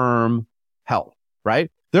long-term health, right?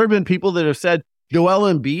 There have been people that have said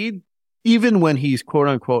Joel Embiid, even when he's quote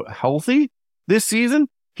unquote healthy this season,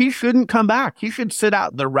 he shouldn't come back. He should sit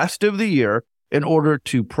out the rest of the year in order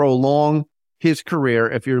to prolong his career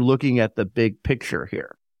if you're looking at the big picture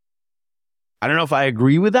here. I don't know if I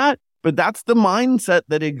agree with that, but that's the mindset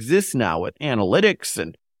that exists now with analytics.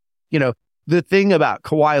 And, the thing about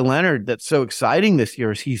Kawhi Leonard that's so exciting this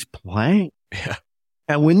year is he's playing. Yeah.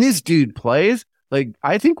 And when this dude plays,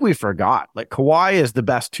 I think we forgot, Kawhi is the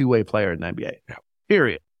best two-way player in the NBA. Yeah.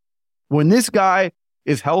 Period. When this guy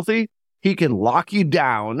is healthy, he can lock you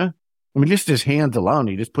down. I mean, just his hands alone,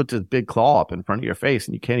 he just puts his big claw up in front of your face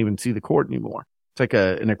and you can't even see the court anymore. It's like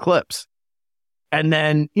an eclipse. And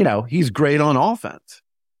then, he's great on offense.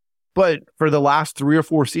 But for the last 3 or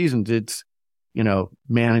 4 seasons, it's,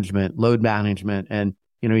 management, load management. And,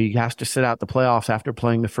 he has to sit out the playoffs after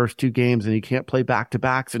playing the first 2 games and he can't play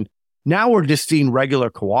back-to-backs. And now we're just seeing regular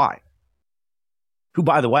Kawhi, who,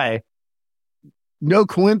 by the way, no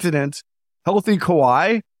coincidence, healthy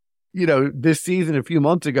Kawhi, this season a few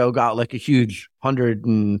months ago got a huge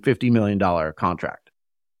 $150 million contract.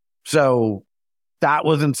 So that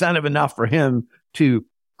was incentive enough for him to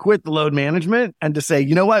quit the load management and to say,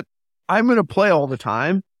 you know what, I'm going to play all the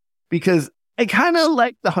time because I kind of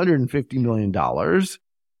like the $150 million.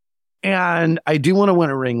 And I do want to win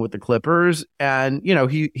a ring with the Clippers. And,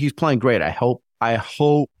 he's playing great. I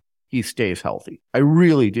hope he stays healthy. I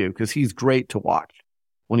really do, because he's great to watch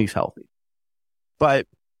when he's healthy. But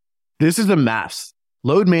this is a mess.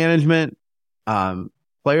 Load management,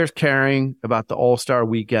 players caring about the All-Star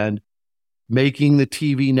weekend, making the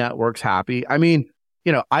TV networks happy. I mean,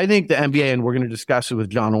 I think the NBA, and we're going to discuss it with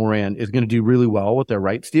John Ourand, is going to do really well with their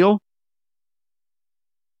rights deal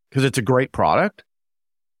because it's a great product.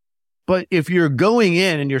 But if you're going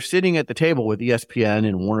in and you're sitting at the table with ESPN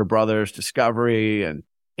and Warner Brothers, Discovery and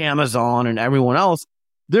Amazon and everyone else,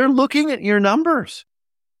 they're looking at your numbers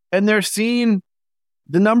and they're seeing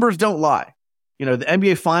the numbers don't lie. The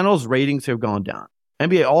NBA Finals ratings have gone down.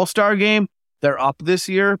 NBA All-Star Game, they're up this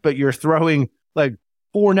year, but you're throwing like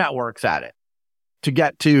 4 networks at it to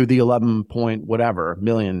get to the 11 point whatever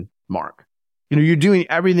million mark. You're doing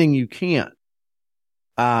everything you can.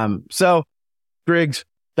 So Griggs,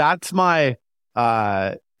 that's my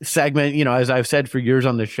segment. As I've said for years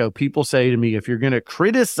on this show, people say to me, if you're going to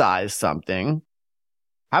criticize something,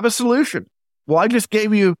 have a solution. Well, I just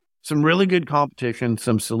gave you some really good competition,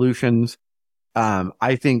 some solutions.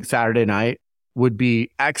 I think Saturday night would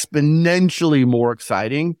be exponentially more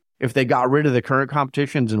exciting if they got rid of the current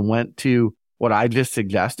competitions and went to what I just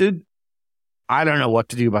suggested. I don't know what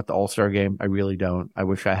to do about the All-Star game. I really don't. I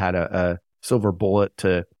wish I had a silver bullet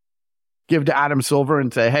to give to Adam Silver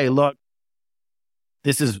and say, hey, look,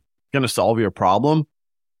 this is going to solve your problem.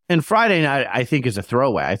 And Friday night, I think, is a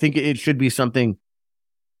throwaway. I think it should be something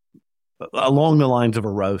along the lines of a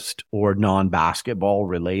roast or non-basketball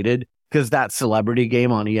related, because that celebrity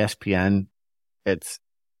game on ESPN, it's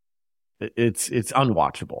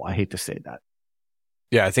unwatchable. I hate to say that.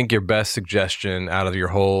 Yeah, I think your best suggestion out of your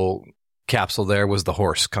whole capsule there was the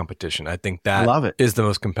horse competition. I think that love it. Is the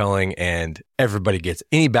most compelling, and everybody gets it.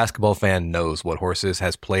 Any basketball fan knows what horse is,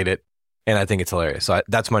 has played it, and I think it's hilarious. So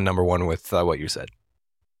that's my number one with what you said.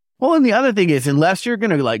 Well, and the other thing is, unless you're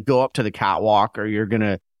going to like go up to the catwalk or you're going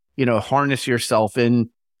to, harness yourself in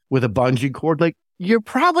with a bungee cord, like you're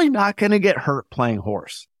probably not going to get hurt playing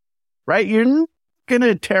horse, right? You're not going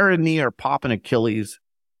to tear a knee or pop an Achilles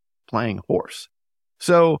playing horse.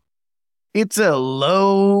 So it's a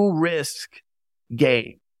low risk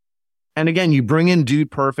game. And again, you bring in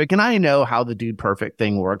Dude Perfect, and I know how the Dude Perfect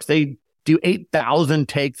thing works. They do 8,000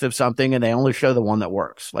 takes of something and they only show the one that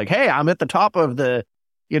works. Like, hey, I'm at the top of the,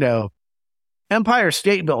 Empire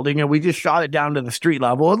State Building and we just shot it down to the street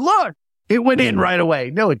level. And look, it went in right away.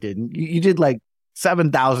 No, it didn't. You did like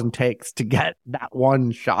 7,000 takes to get that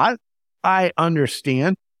one shot. I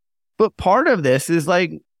understand. But part of this is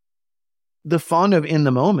like the fun of in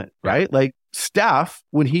the moment, right? Like Steph,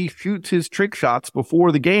 when he shoots his trick shots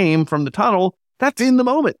before the game from the tunnel, that's in the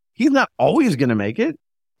moment. He's not always going to make it.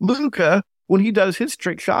 Luka, when he does his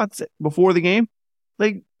trick shots before the game,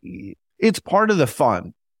 like it's part of the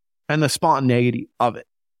fun and the spontaneity of it.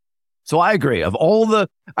 So I agree.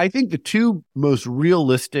 I think the two most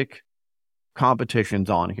realistic competitions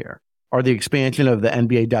on here are the expansion of the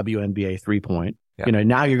NBA WNBA 3-point. Yeah.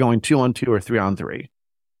 Now you're going 2-on-2 or 3-on-3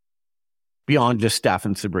 beyond just Steph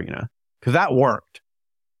and Sabrina, because that worked.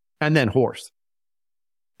 And then horse.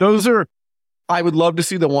 I would love to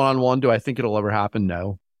see the 1-on-1. Do I think it'll ever happen?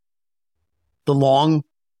 No. The long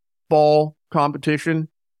ball competition,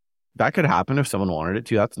 that could happen if someone wanted it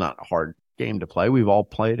to. That's not a hard game to play. We've all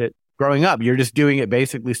played it growing up. You're just doing it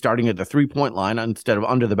basically starting at the 3-point line instead of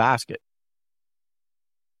under the basket.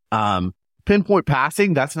 Pinpoint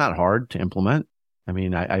passing, that's not hard to implement. I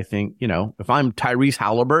mean, I think, if I'm Tyrese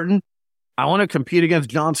Halliburton, I want to compete against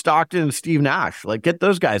John Stockton and Steve Nash. Like, get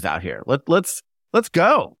those guys out here. Let's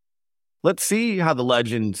go. Let's see how the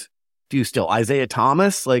legends do still. Isaiah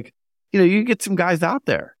Thomas, like, you get some guys out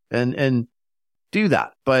there and do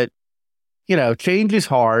that. But, change is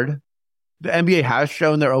hard. The NBA has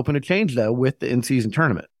shown they're open to change, though, with the in-season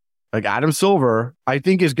tournament. Like Adam Silver, I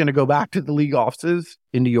think, is going to go back to the league offices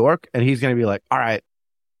in New York, and he's going to be like, all right,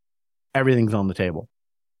 everything's on the table.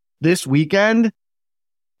 This weekend,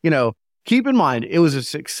 keep in mind, it was a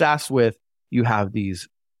success with you have these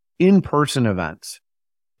in-person events.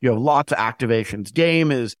 You have lots of activations.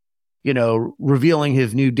 Dame is, revealing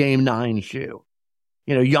his new Dame 9 shoe.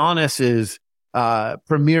 Giannis is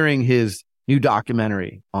premiering his new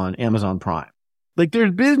documentary on Amazon Prime. Like,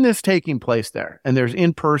 there's business taking place there, and there's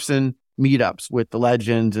in-person meetups with the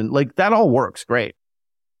legends, and like that all works great.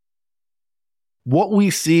 What we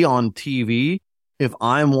see on TV, if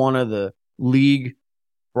I'm one of the league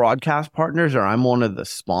broadcast partners or I'm one of the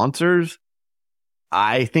sponsors,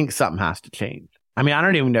 I think something has to change. I mean, I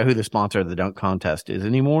don't even know who the sponsor of the dunk contest is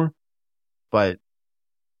anymore, but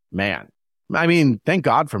man, I mean, thank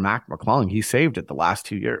God for Mac McClung. He saved it the last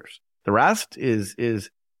 2 years. The rest is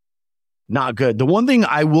not good. The one thing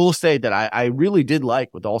I will say that I really did like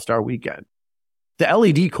with All-Star Weekend, the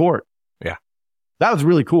LED court. Yeah. That was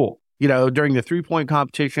really cool. During the 3-point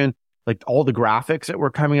competition, like all the graphics that were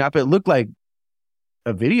coming up, it looked like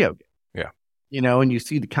a video game. Yeah. And you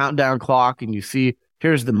see the countdown clock and you see,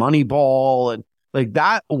 here's the money ball. And like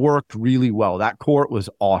that worked really well. That court was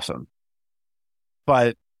awesome.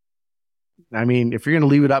 But I mean, if you're going to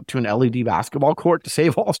leave it up to an LED basketball court to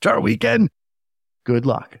save All-Star Weekend, good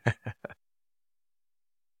luck.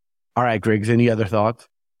 All right, Griggs, any other thoughts?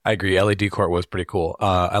 I agree. LED court was pretty cool.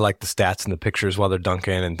 I like the stats and the pictures while they're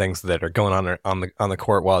dunking and things that are going on the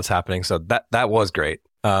court while it's happening. So that was great.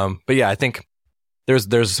 But yeah, I think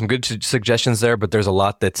there's some good suggestions there, but there's a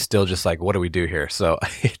lot that's still just like, what do we do here? So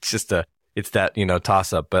it's that,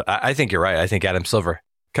 toss up. But I think you're right. I think Adam Silver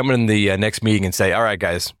coming in the next meeting and say, all right,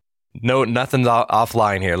 guys, no, nothing's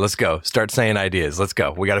offline here. Let's go. Start saying ideas. Let's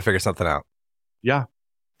go. We got to figure something out. Yeah.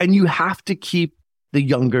 And you have to keep the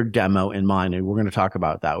younger demo in mind. And we're going to talk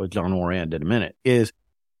about that with John Ourand in a minute is,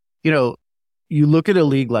 you look at a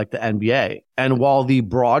league like the NBA, and while the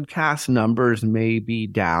broadcast numbers may be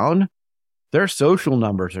down, their social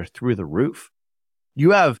numbers are through the roof.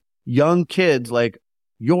 You have young kids like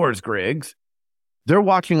yours, Griggs. They're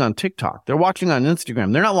watching on TikTok. They're watching on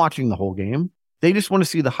Instagram. They're not watching the whole game. They just want to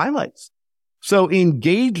see the highlights. So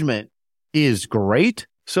engagement is great.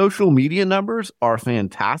 Social media numbers are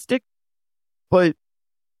fantastic, but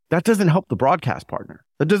that doesn't help the broadcast partner.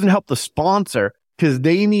 That doesn't help the sponsor because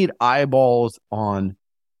they need eyeballs on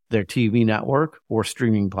their TV network or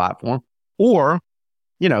streaming platform. Or,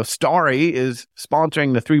 Starry is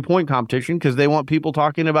sponsoring the 3-point competition because they want people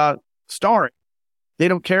talking about Starry. They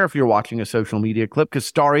don't care if you're watching a social media clip because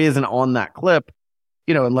Starry isn't on that clip,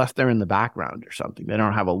 unless they're in the background or something. They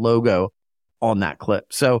don't have a logo on that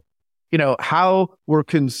clip. So, how we're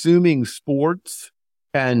consuming sports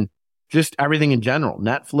and just everything in general.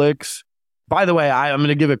 Netflix. By the way, I'm going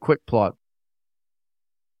to give a quick plug.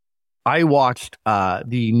 I watched the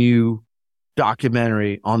new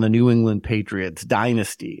documentary on the New England Patriots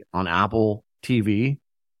dynasty on Apple TV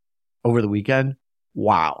over the weekend.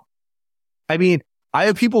 Wow. I mean, I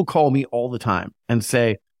have people call me all the time and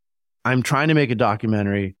say, I'm trying to make a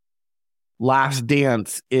documentary. Last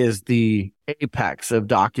Dance is the apex of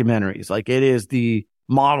documentaries. Like, it is the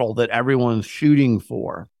model that everyone's shooting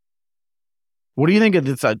for. What do you think of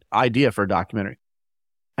this idea for a documentary?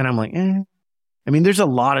 And I'm like, I mean, there's a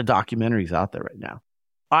lot of documentaries out there right now.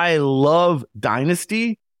 I love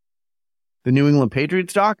Dynasty, the New England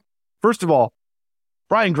Patriots doc. First of all,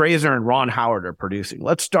 Brian Grazer and Ron Howard are producing.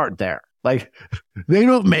 Let's start there. Like, they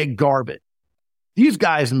don't make garbage. These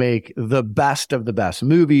guys make the best of the best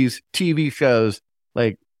movies, TV shows.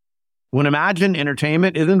 Like, when Imagine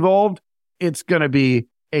Entertainment is involved, it's going to be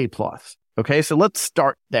A+. Okay, so let's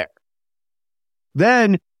start there.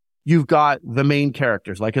 Then you've got the main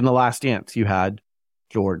characters. Like in The Last Dance, you had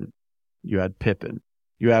Jordan, you had Pippen,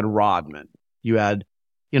 you had Rodman, you had,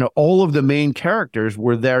 all of the main characters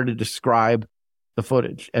were there to describe the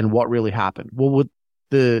footage and what really happened. Well, with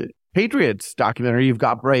the Patriots documentary, you've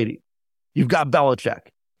got Brady, you've got Belichick,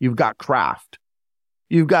 you've got Kraft,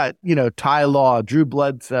 you've got, Ty Law, Drew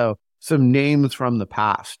Bledsoe, some names from the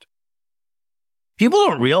past. People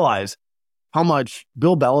don't realize how much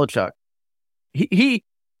Bill Belichick, he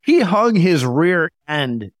hung his rear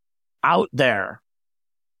end out there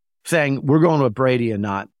saying, we're going with Brady and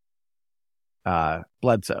not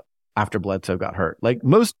Bledsoe after Bledsoe got hurt. Like,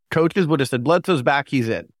 most coaches would have said, Bledsoe's back, he's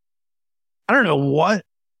in. I don't know what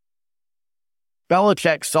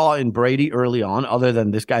Belichick saw in Brady early on, other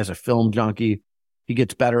than this guy's a film junkie. He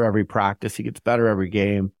gets better every practice. He gets better every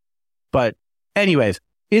game. But anyways,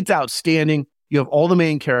 it's outstanding. You have all the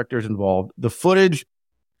main characters involved. The footage,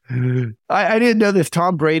 I didn't know this.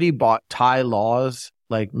 Tom Brady bought Ty Law's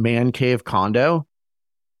man cave condo,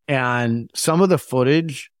 and some of the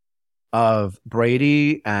footage of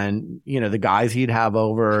Brady and, the guys he'd have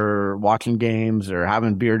over watching games or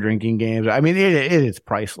having beer drinking games. I mean, it is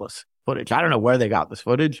priceless footage. I don't know where they got this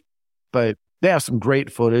footage, but they have some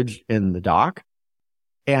great footage in the doc,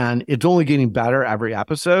 and it's only getting better every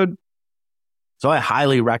episode. So I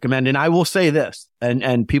highly recommend. And I will say this,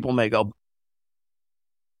 and people may go,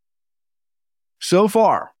 so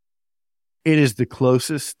far, it is the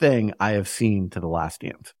closest thing I have seen to The Last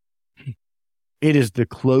Dance. It is the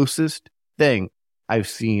closest thing I've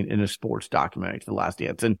seen in a sports documentary to The Last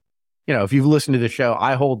Dance. And, if you've listened to the show,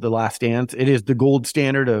 I hold The Last Dance. It is the gold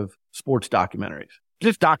standard of sports documentaries,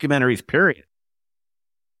 just documentaries, period.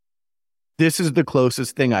 This is the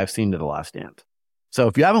closest thing I've seen to The Last Dance. So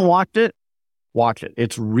if you haven't watched it, watch it.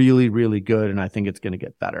 It's really, really good. And I think it's going to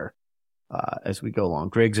get better as we go along.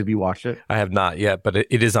 Griggs, have you watched it? I have not yet, but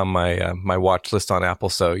it is on my my watch list on Apple.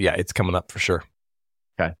 So yeah, it's coming up for sure.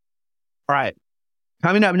 Okay. All right.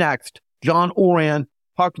 Coming up next, John Ourand,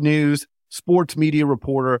 Puck News, sports media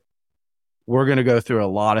reporter. We're going to go through a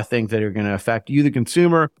lot of things that are going to affect you, the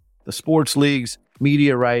consumer, the sports leagues,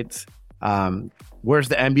 media rights. Where's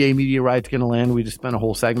the NBA media rights going to land? We just spent a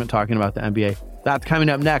whole segment talking about the NBA. That's coming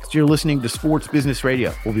up next. You're listening to Sports Business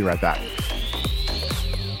Radio. We'll be right back.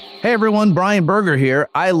 Hey everyone, Brian Berger here.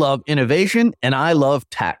 I love innovation and I love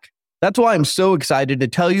tech. That's why I'm so excited to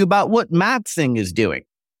tell you about what MatSing is doing.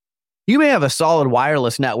 You may have a solid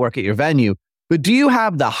wireless network at your venue, but do you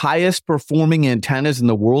have the highest performing antennas in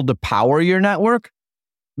the world to power your network?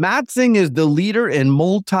 MatSing is the leader in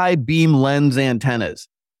multi-beam lens antennas.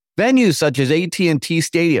 Venues such as AT&T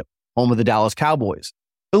Stadium, home of the Dallas Cowboys,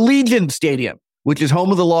 Allegiant Stadium, which is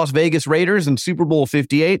home of the Las Vegas Raiders and Super Bowl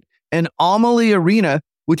 58, and Amalie Arena,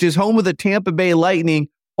 which is home of the Tampa Bay Lightning,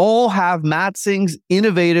 all have MatSing's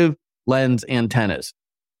innovative lens antennas.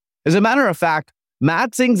 As a matter of fact,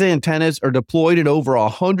 MatSing's antennas are deployed at over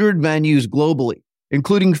 100 venues globally,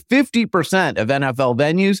 including 50% of NFL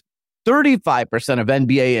venues, 35% of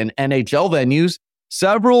NBA and NHL venues,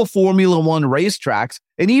 several Formula One racetracks,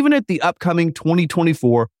 and even at the upcoming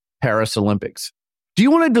 2024 Paris Olympics. Do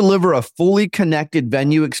you want to deliver a fully connected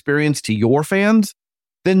venue experience to your fans?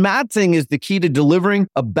 Then MatSing is the key to delivering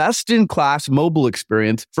a best-in-class mobile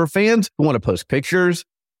experience for fans who want to post pictures,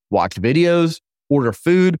 watch videos, order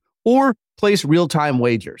food, or place real-time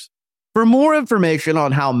wagers. For more information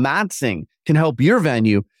on how MatSing can help your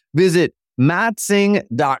venue, visit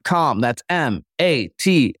matsing.com. That's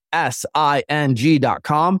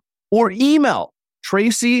MATSING.com, or email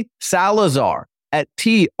Tracy Salazar at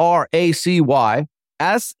TracySalazar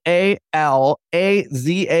at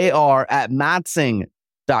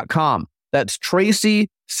matsing.com. That's Tracy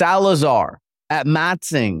Salazar at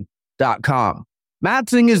matsing.com.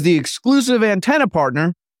 MatSing is the exclusive antenna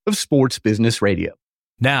partner of Sports Business Radio.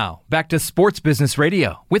 Now, back to Sports Business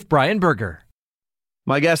Radio with Brian Berger.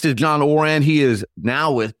 My guest is John Ourand. He is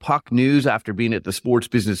now with Puck News after being at the Sports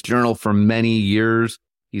Business Journal for many years.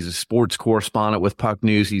 He's a sports correspondent with Puck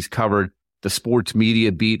News. He's covered the sports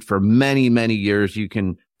media beat for many, many years. You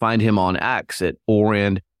can find him on X at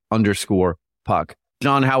Ourand_Puck.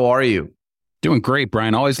 John, how are you? Doing great,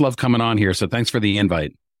 Brian. Always love coming on here. So thanks for the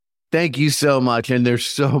invite. Thank you so much. And there's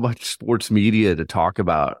so much sports media to talk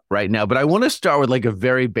about right now. But I want to start with like a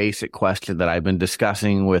very basic question that I've been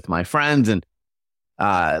discussing with my friends, and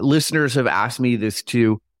listeners have asked me this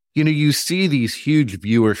too. You know, you see these huge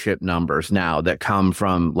viewership numbers now that come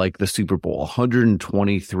from like the Super Bowl,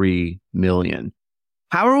 123 million.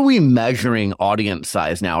 How are we measuring audience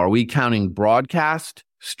size now? Are we counting broadcast,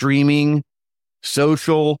 streaming,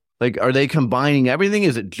 social? Like, are they combining everything?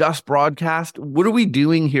 Is it just broadcast? What are we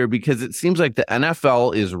doing here? Because it seems like the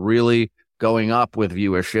NFL is really going up with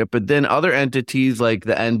viewership, but then other entities like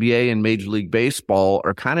the NBA and Major League Baseball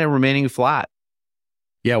are kind of remaining flat.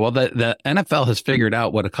 Yeah, well, the NFL has figured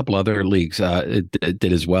out what a couple other leagues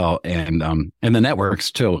did as well, and the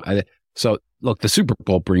networks too. So, look, the Super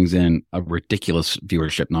Bowl brings in a ridiculous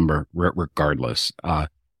viewership number, regardless.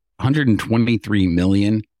 123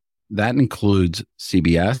 million. That includes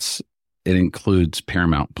CBS. It includes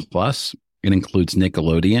Paramount Plus. It includes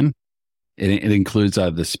Nickelodeon. It includes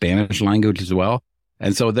the Spanish language as well.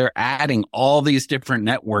 And so they're adding all these different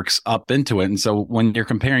networks up into it. And so when you're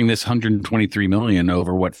comparing this 123 million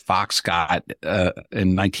over what Fox got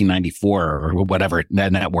in 1994 or whatever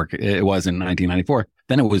that network it was in 1994,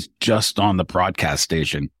 then it was just on the broadcast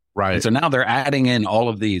station. Right. And so now they're adding in all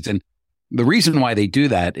of these. And the reason why they do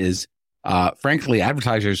that is, frankly,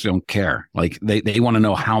 advertisers don't care. Like they want to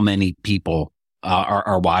know how many people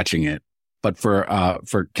are watching it. But for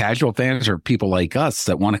casual fans or people like us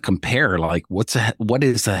that want to compare, like what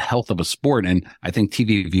is the health of a sport? And I think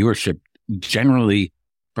TV viewership generally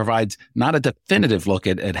provides not a definitive look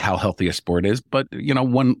at how healthy a sport is, but you know,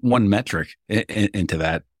 one metric into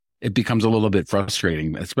that. It becomes a little bit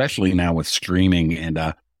frustrating, especially now with streaming and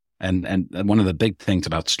one of the big things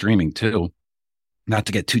about streaming too, not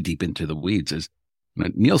to get too deep into the weeds, is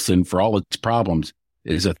Nielsen, for all its problems,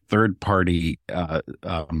 is a third party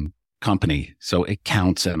company, so it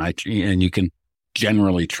counts, and you can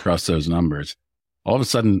generally trust those numbers. All of a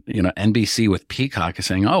sudden, you know, NBC with Peacock is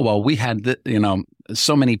saying, "Oh, well, we had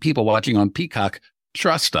so many people watching on Peacock.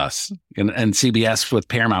 Trust us." And CBS with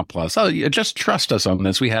Paramount Plus, "Oh, you just trust us on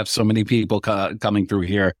this. We have so many people coming through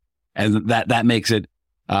here," and that makes it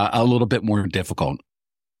a little bit more difficult.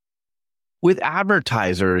 With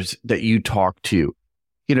advertisers that you talk to,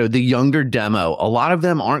 you know, the younger demo, a lot of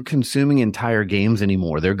them aren't consuming entire games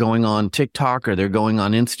anymore. They're going on TikTok or they're going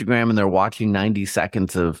on Instagram and they're watching 90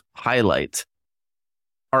 seconds of highlights.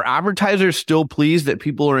 Are advertisers still pleased that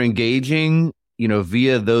people are engaging, you know,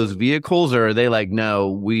 via those vehicles, or are they like,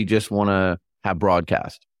 no, we just want to have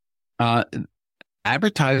broadcast?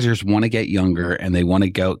 Advertisers want to get younger and they want to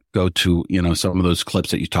go to, you know, some of those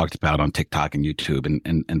clips that you talked about on TikTok and YouTube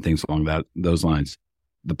and things along those lines.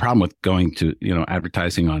 the problem with going to,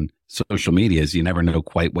 advertising on social media is you never know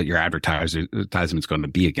quite what your advertisement's going to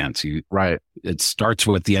be against you. Right. It starts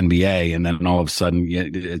with the NBA, and then all of a sudden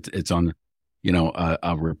it's on,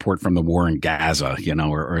 a report from the war in Gaza,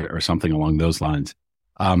 or something along those lines.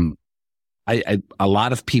 A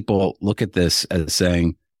lot of people look at this as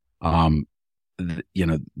saying,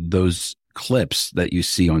 those clips that you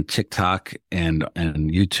see on TikTok and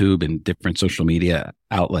YouTube and different social media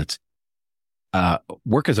outlets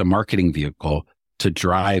work as a marketing vehicle to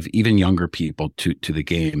drive even younger people to the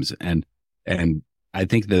games. And I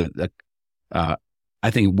think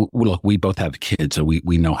look, we both have kids, so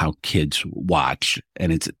we know how kids watch,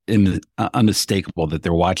 and it's unmistakable that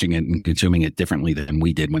they're watching it and consuming it differently than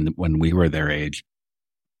we did when we were their age.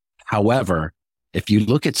 However, if you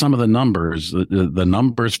look at some of the numbers, the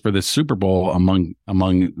numbers for the Super Bowl among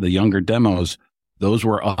the younger demos, those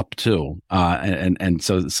were up too. And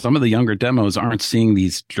so some of the younger demos aren't seeing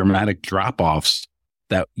these dramatic drop-offs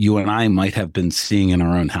that you and I might have been seeing in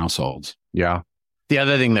our own households. Yeah. The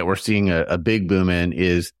other thing that we're seeing a big boom in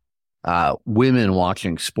is women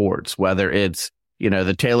watching sports, whether it's,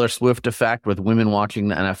 the Taylor Swift effect with women watching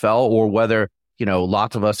the NFL, or whether,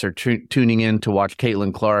 lots of us are tuning in to watch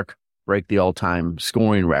Caitlin Clark break the all-time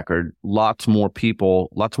scoring record. Lots more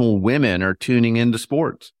women are tuning into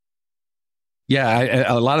sports.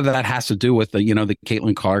 Yeah, a lot of that has to do with the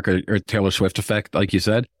Caitlin Clark or Taylor Swift effect, like you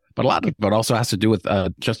said, but a lot of it also has to do with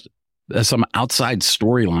just some outside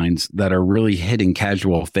storylines that are really hitting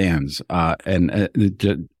casual fans. And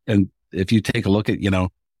if you take a look at,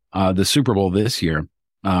 the Super Bowl this year,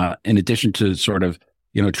 in addition to sort of,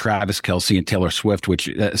 Travis Kelce and Taylor Swift, which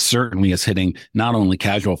certainly is hitting not only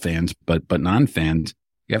casual fans, but non-fans,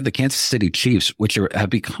 you have the Kansas City Chiefs, which have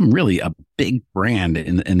become really a big brand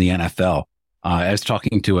in the NFL. I was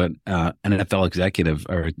talking to an NFL executive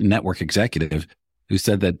or network executive who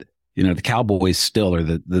said that, the Cowboys still are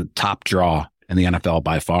the top draw in the NFL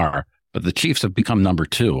by far, but the Chiefs have become number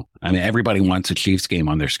 2. I mean, everybody wants a Chiefs game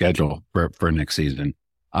on their schedule for next season,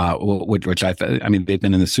 which they've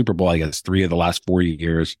been in the Super Bowl, I guess, 3 of the last 4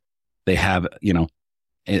 years. They have,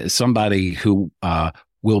 somebody who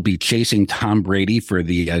will be chasing Tom Brady for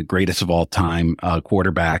the greatest of all time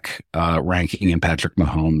quarterback ranking in Patrick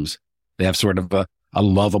Mahomes. They have sort of a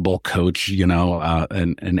lovable coach,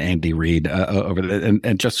 and Andy Reid over there,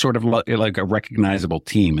 and just sort of like a recognizable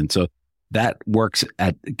team. And so that works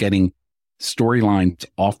at getting storylines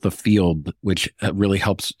off the field, which really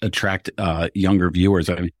helps attract younger viewers.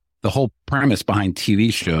 I mean, the whole premise behind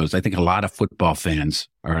TV shows, I think a lot of football fans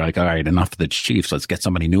are like, all right, enough of the Chiefs. Let's get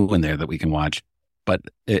somebody new in there that we can watch. But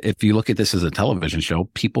if you look at this as a television show,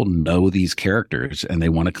 people know these characters and they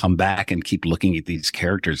want to come back and keep looking at these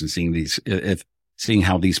characters and seeing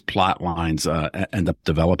how these plot lines end up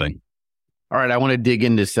developing. All right, I want to dig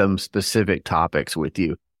into some specific topics with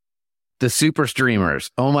you. The super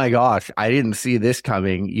streamers. Oh my gosh, I didn't see this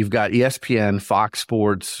coming. You've got ESPN, Fox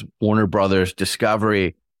Sports, Warner Brothers,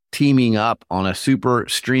 Discovery teaming up on a super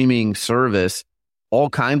streaming service.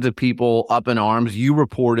 All kinds of people up in arms. You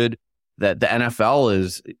reported that the NFL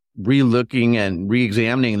is relooking and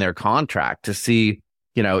re-examining their contract to see,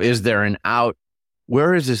 is there an out?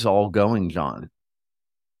 Where is this all going, John?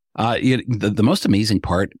 The most amazing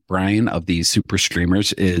part, Brian, of these super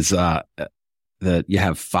streamers is that you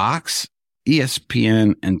have Fox,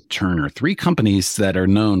 ESPN, and Turner, 3 companies that are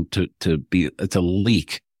known to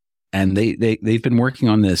leak, and they've been working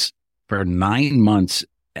on this for 9 months,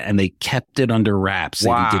 and they kept it under wraps.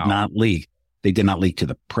 Wow. They did not leak. They did not leak to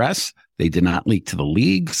the press. They did not leak to the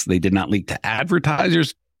leagues. They did not leak to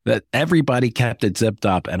advertisers. That everybody kept it zipped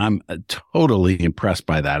up, and I'm totally impressed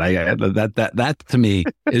by that. That to me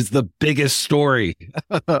is the biggest story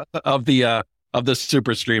of the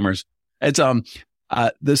super streamers. It's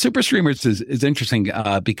the super streamers is interesting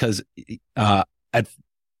because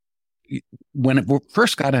when it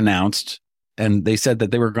first got announced, and they said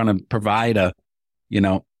that they were going to provide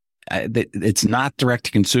it's not direct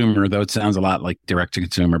to consumer, though it sounds a lot like direct to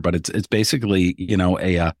consumer, but it's basically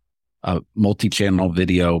a multi-channel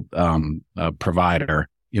video provider,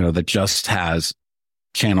 that just has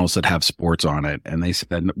channels that have sports on it. And they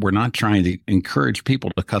said, we're not trying to encourage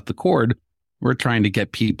people to cut the cord. We're trying to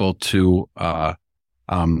get people to,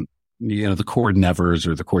 the cord nevers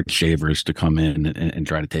or the cord shavers to come in and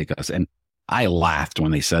try to take us. And I laughed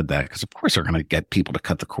when they said that, because of course they're going to get people to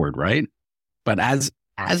cut the cord, right? But as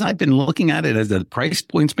I've been looking at it, as the price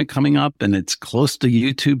point's been coming up and it's close to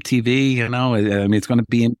YouTube TV, I mean, it's going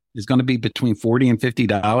to be between $40 and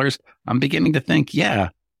 $50. I'm beginning to think, yeah,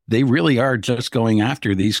 they really are just going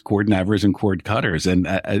after these cord nevers and cord cutters. And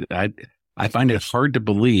I find it hard to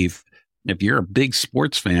believe if you're a big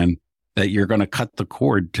sports fan, that you're going to cut the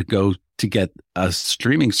cord to go to get a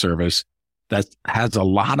streaming service that has a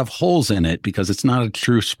lot of holes in it because it's not a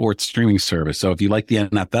true sports streaming service. So if you like the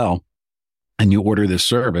NFL and you order this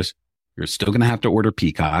service, you're still going to have to order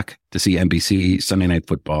Peacock to see NBC Sunday Night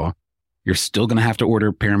Football. You're still going to have to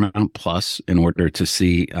order Paramount Plus in order to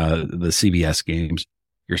see the CBS games.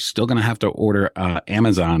 You're still going to have to order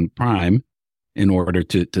Amazon Prime in order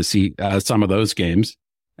to see some of those games.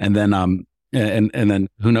 And then and then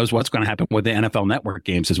who knows what's going to happen with the NFL Network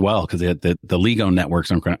games as well, because the Lego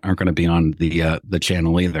networks aren't going to be on the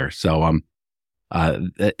channel either. So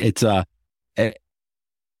it's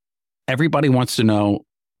everybody wants to know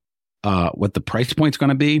what the price point's going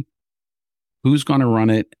to be, who's going to run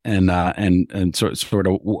it, and sort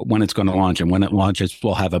of when it's going to launch. And when it launches,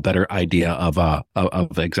 we'll have a better idea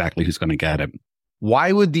of exactly who's going to get it.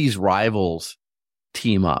 Why would these rivals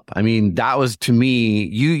team up? I mean, that was, to me,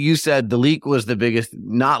 you said the leak was the biggest,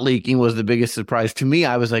 not leaking was the biggest surprise. To me,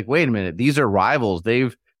 I was like, wait a minute, these are rivals.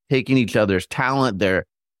 They've taken each other's talent. They're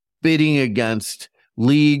bidding against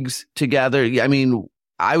leagues together. I mean,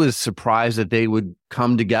 I was surprised that they would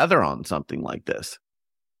come together on something like this.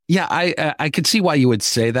 Yeah, I could see why you would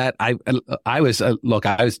say that. I was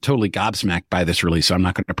totally gobsmacked by this release, so I'm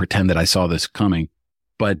not going to pretend that I saw this coming.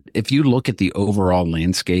 But if you look at the overall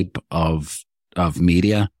landscape of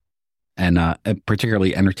media and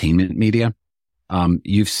particularly entertainment media,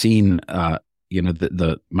 you've seen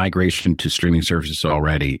the migration to streaming services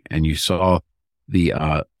already, and you saw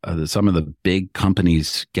some of the big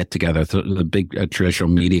companies get together, the big traditional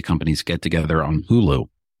media companies get together on Hulu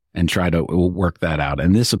and try to work that out.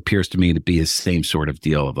 And this appears to me to be the same sort of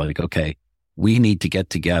deal of like, okay, we need to get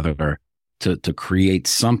together to create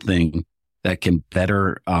something that can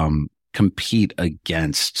better compete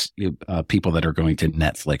against people that are going to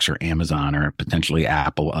Netflix or Amazon or potentially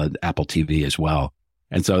Apple TV as well.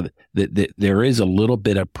 And so there is a little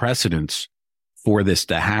bit of precedence for this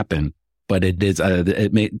to happen, but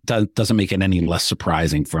doesn't make it any less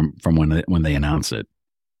surprising from when they announce it.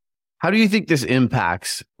 How do you think this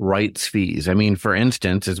impacts rights fees? I mean, for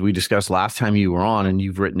instance, as we discussed last time you were on, and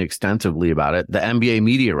you've written extensively about it, the NBA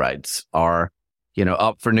media rights are,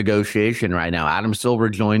 up for negotiation right now. Adam Silver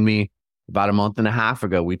joined me about a month and a half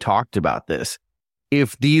ago. We talked about this.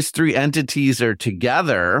 If these three entities are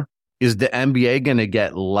together, is the NBA going to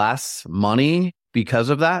get less money because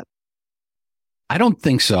of that? I don't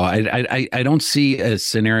think so. I don't see a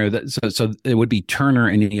scenario that so it would be Turner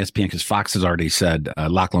and ESPN, because Fox has already said,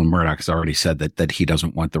 Lachlan Murdoch has already said that he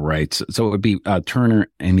doesn't want the rights. So it would be Turner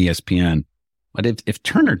and ESPN. But if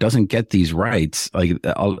Turner doesn't get these rights, like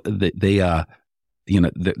they're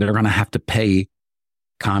going to have to pay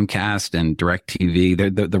Comcast and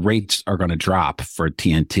DirecTV. The rates are going to drop for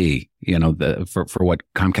TNT. For what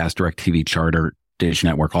Comcast, DirecTV, Charter, Dish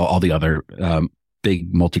Network, all the other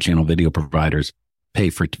big multi-channel video providers pay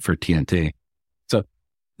for TNT. So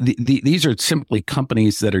these are simply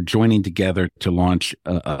companies that are joining together to launch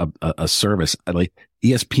a service. Like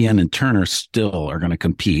ESPN and Turner still are going to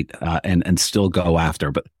compete and still go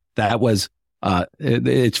after. But that was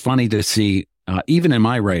it's funny to see. Even in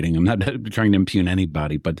my writing, I'm not trying to impugn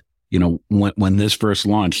anybody, but when this first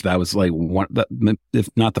launched, that was like if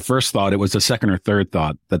not the first thought, it was the second or third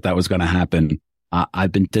thought that was going to happen.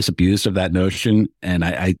 I've been disabused of that notion, and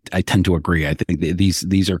I tend to agree. I think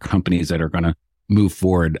these are companies that are going to move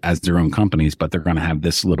forward as their own companies, but they're going to have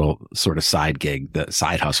this little sort of side gig, the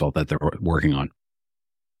side hustle that they're working on.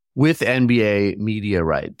 With NBA media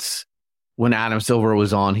rights, when Adam Silver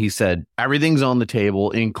was on, he said everything's on the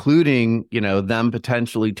table, including, them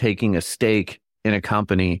potentially taking a stake in a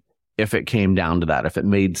company if it came down to that, if it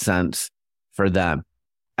made sense for them.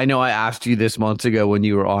 I know I asked you this months ago when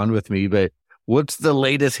you were on with me, but what's the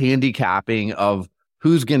latest handicapping of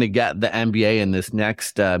who's going to get the NBA in this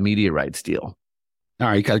next media rights deal? All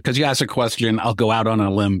right, because you asked a question, I'll go out on a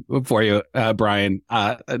limb for you, Brian.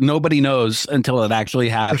 Nobody knows until it actually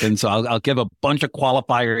happens, so I'll give a bunch of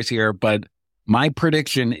qualifiers here. But my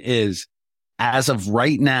prediction is, as of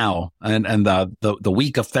right now, and the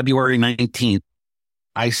week of February 19th,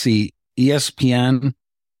 I see ESPN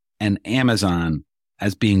and Amazon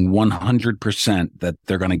as being 100% that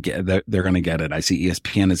they're going to get it. I see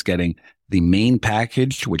ESPN as getting the main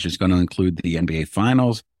package, which is going to include the NBA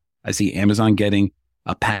Finals. I see Amazon getting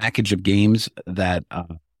a package of games that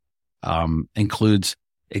includes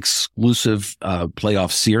exclusive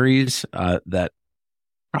playoff series that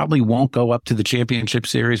probably won't go up to the championship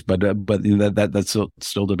series, but that's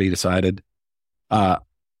still to be decided.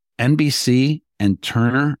 NBC and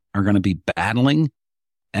Turner are going to be battling.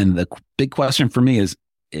 And the big question for me is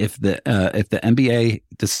if the NBA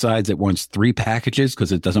decides it wants 3 packages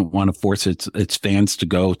because it doesn't want to force its fans to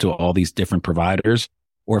go to all these different providers,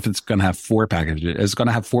 or if it's going to have 4 packages. It's going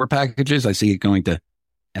to have 4 packages. I see it going to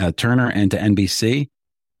Turner and to NBC.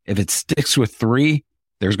 If it sticks with 3,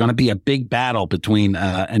 there's going to be a big battle between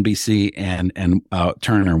NBC and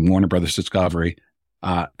Turner, Warner Brothers Discovery.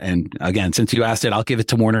 And again, since you asked it, I'll give it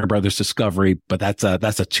to Warner Brothers Discovery, but that's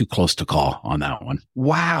a too close to call on that one.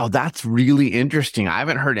 Wow, that's really interesting. I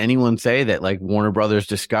haven't heard anyone say that like Warner Brothers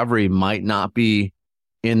Discovery might not be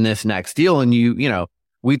in this next deal. And you know,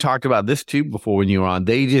 we talked about this too before when you were on.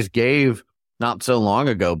 They just gave not so long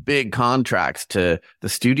ago big contracts to the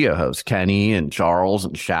studio hosts, Kenny and Charles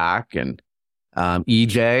and Shaq and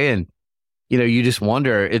EJ, and you know, you just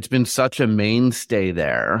wonder, it's been such a mainstay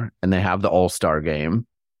there, and they have the All-Star game.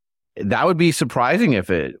 That would be surprising if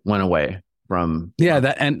it went away from. Yeah,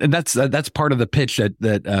 that's part of the pitch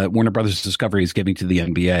that Warner Brothers Discovery is giving to the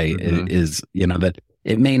NBA is, you know, that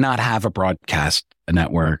it may not have a broadcast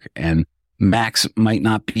network, and Max might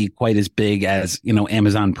not be quite as big as, you know,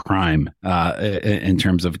 Amazon Prime in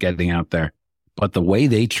terms of getting out there. But the way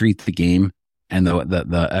they treat the game and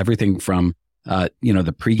the everything from you know,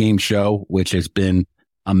 the pregame show, which has been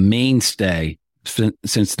a mainstay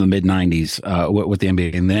since the mid '90s with the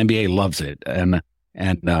NBA, and the NBA loves it. And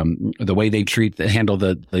the way they handle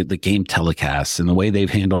the game telecasts, and the way they've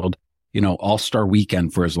handled, you know, All-Star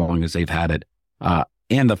Weekend for as long as they've had it,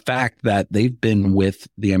 and the fact that they've been with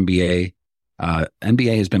the NBA.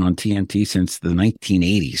 NBA has been on TNT since the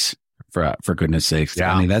 1980s. For goodness sakes,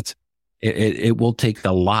 yeah. I mean, it will take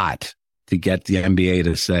a lot to get the NBA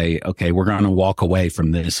to say, okay, we're going to walk away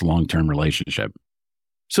from this long-term relationship.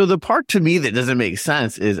 So the part to me that doesn't make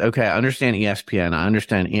sense is, okay, I understand ESPN, I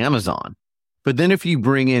understand Amazon, but then if you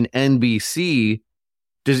bring in NBC,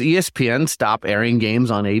 does ESPN stop airing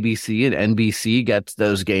games on ABC and NBC gets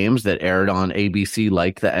those games that aired on ABC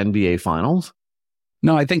like the NBA Finals?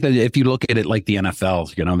 No, I think that if you look at it like the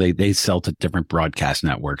NFL, you know, they sell to different broadcast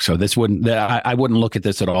networks. So this wouldn't, I wouldn't look at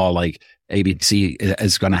this at all like ABC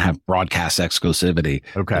is going to have broadcast exclusivity.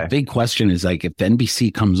 Okay. The big question is like, if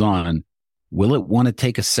NBC comes on, will it want to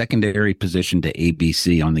take a secondary position to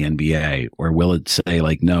ABC on the NBA, or will it say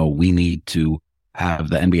like, no, we need to have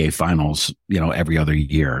the NBA Finals, you know, every other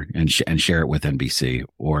year and share it with NBC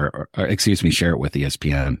or excuse me, share it with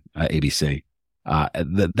ESPN, ABC.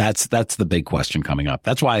 That's the big question coming up.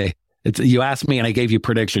 That's why you asked me and I gave you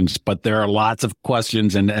predictions, but there are lots of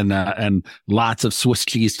questions and lots of Swiss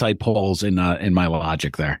cheese type holes in my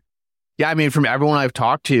logic there. Yeah, I mean, from everyone I've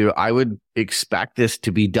talked to, I would expect this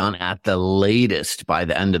to be done at the latest by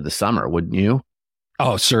the end of the summer, wouldn't you?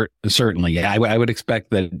 Oh, certainly. Yeah, I would expect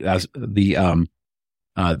that as the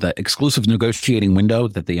exclusive negotiating window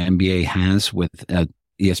that the NBA has with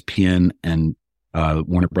ESPN and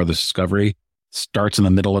Warner Brothers Discovery starts in the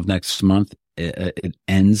middle of next month. It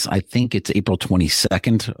ends, I think it's April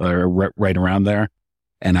 22nd or right around there.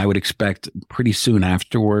 And I would expect pretty soon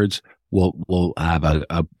afterwards, we'll have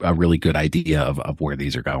a really good idea of where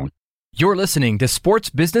these are going. You're listening to Sports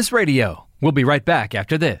Business Radio. We'll be right back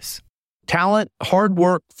after this. Talent, hard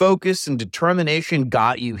work, focus, and determination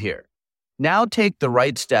got you here. Now take the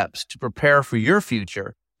right steps to prepare for your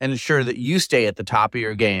future and ensure that you stay at the top of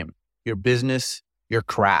your game, your business, your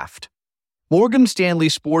craft. Morgan Stanley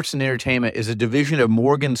Sports and Entertainment is a division of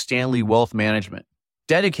Morgan Stanley Wealth Management,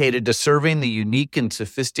 dedicated to serving the unique and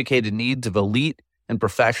sophisticated needs of elite and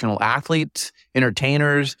professional athletes,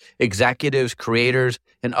 entertainers, executives, creators,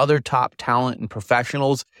 and other top talent and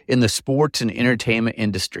professionals in the sports and entertainment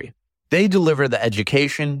industry. They deliver the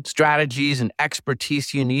education, strategies, and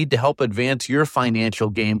expertise you need to help advance your financial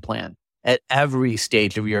game plan at every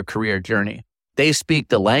stage of your career journey. They speak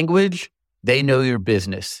the language, they know your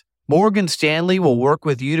business. Morgan Stanley will work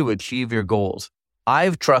with you to achieve your goals.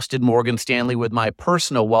 I've trusted Morgan Stanley with my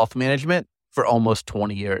personal wealth management for almost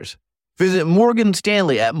 20 years. Visit Morgan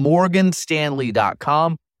Stanley at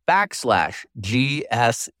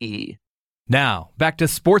morganstanley.com/GSE. Now, back to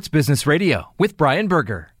Sports Business Radio with Brian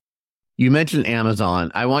Berger. You mentioned Amazon.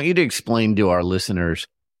 I want you to explain to our listeners.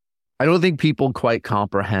 I don't think people quite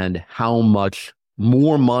comprehend how much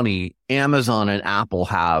more money Amazon and Apple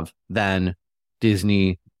have than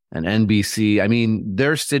Disney and NBC. I mean,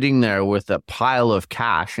 they're sitting there with a pile of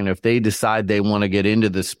cash, and if they decide they want to get into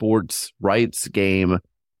the sports rights game,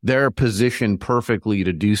 they're positioned perfectly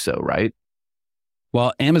to do so, right?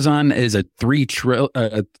 Well, Amazon is a $3 trillion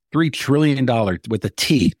with a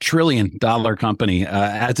T, $1 trillion company,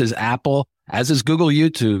 as is Apple, as is Google,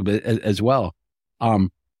 YouTube as well.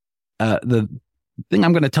 The thing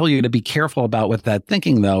I'm going to tell you to be careful about with that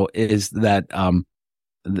thinking, though, is that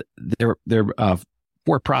they're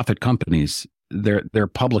for-profit companies. They're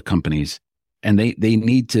public companies, and they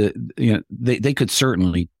need to, they could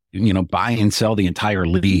certainly, buy and sell the entire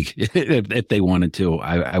league if they wanted to,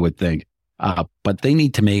 I would think. But they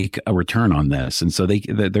need to make a return on this. And so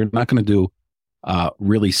they're not going to do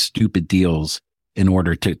really stupid deals in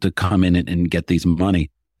order to come in and get these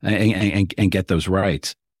money and get those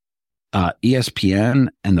rights. ESPN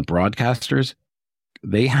and the broadcasters,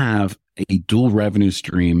 they have a dual revenue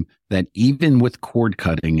stream that even with cord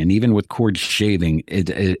cutting and even with cord shaving, it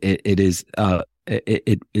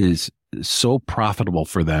is so profitable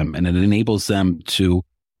for them, and it enables them to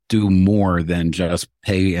do more than just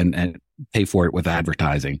pay and pay for it with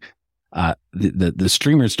advertising. The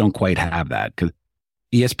streamers don't quite have that, because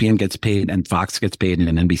ESPN gets paid and Fox gets paid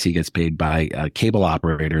and NBC gets paid by cable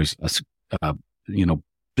operators,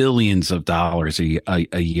 billions of dollars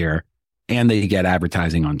a year, and they get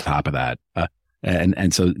advertising on top of that.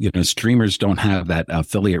 And so, streamers don't have that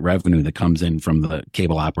affiliate revenue that comes in from the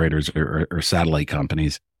cable operators or satellite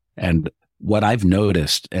companies. And what I've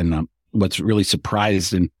noticed, and what's really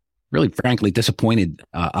surprised and really frankly disappointed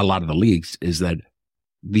a lot of the leagues, is that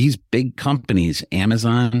these big companies,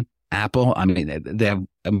 Amazon, Apple, I mean, they have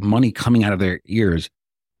money coming out of their ears.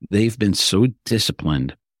 They've been so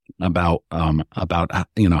disciplined about how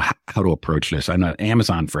to approach this. I know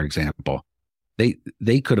Amazon, for example,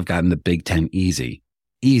 they could have gotten the Big Ten easy,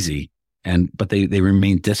 but they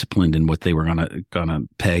remained disciplined in what they were gonna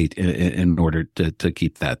pay in order to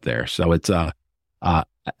keep that there. So it's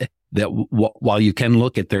that while you can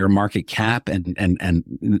look at their market cap and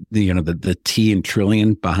the T in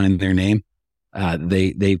trillion behind their name,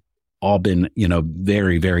 they've all been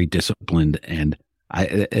very, very disciplined, and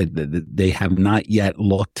they have not yet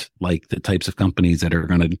looked like the types of companies that are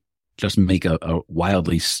going to just make a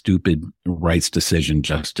wildly stupid rights decision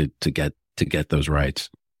just to get those rights.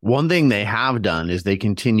 One thing they have done is they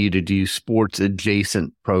continue to do sports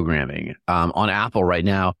adjacent programming. On Apple right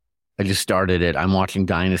now, I just started it. I'm watching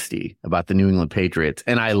Dynasty about the New England Patriots,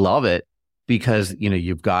 and I love it because,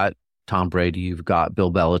 you've got Tom Brady, you've got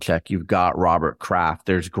Bill Belichick, you've got Robert Kraft.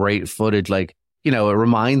 There's great footage. Like, it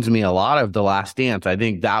reminds me a lot of The Last Dance. I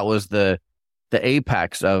think that was the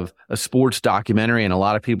apex of a sports documentary, and a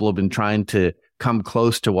lot of people have been trying to come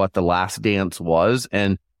close to what The Last Dance was.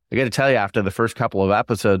 And I got to tell you, after the first couple of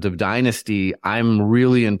episodes of Dynasty, I'm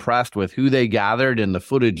really impressed with who they gathered and the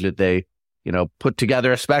footage that they, put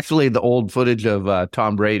together, especially the old footage of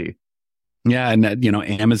Tom Brady. Yeah. And,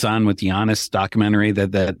 Amazon with the Giannis documentary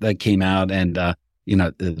that came out, and,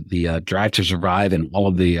 the Drive to Survive and all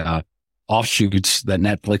of the offshoots that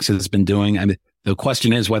Netflix has been doing. I mean, the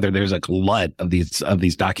question is whether there's a glut of these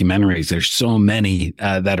documentaries. There's so many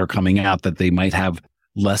that are coming out that they might have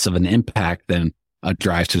less of an impact than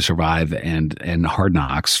Drive to Survive and Hard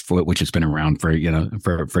Knocks, which has been around for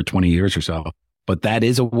 20 years or so. But that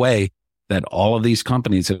is a way that all of these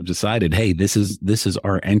companies have decided, hey, this is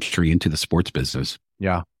our entry into the sports business.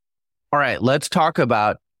 Yeah. All right, let's talk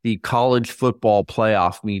about the college football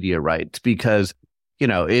playoff media rights, because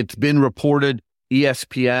it's been reported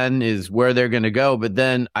ESPN is where they're going to go. But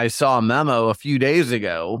then I saw a memo a few days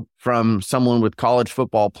ago from someone with college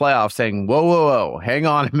football playoff saying, whoa, hang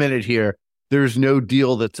on a minute here. There's no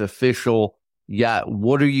deal that's official yet.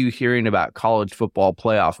 What are you hearing about college football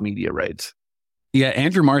playoff media rights? Yeah,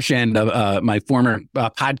 Andrew Marchand, my former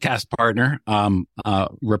podcast partner,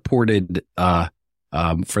 reported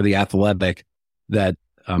for The Athletic that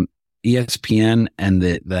ESPN and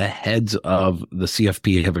the heads of the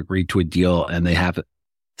CFP have agreed to a deal, and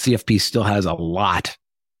CFP still has a lot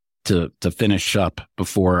to finish up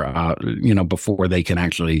before they can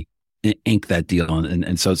actually ink that deal.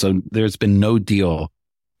 And so there's been no deal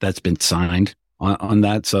that's been signed on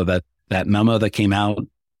that. So that memo that came out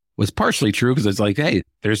was partially true, because it's like, hey,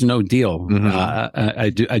 there's no deal.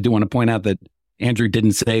 Mm-hmm. I do want to point out that Andrew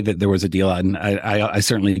didn't say that there was a deal, and I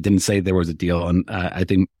certainly didn't say there was a deal. And I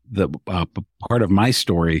think the part of my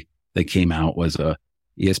story that came out was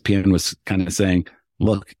ESPN was kind of saying,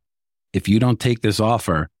 look, if you don't take this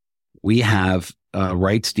offer, we have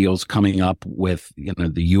rights deals coming up with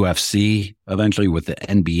the UFC, eventually with the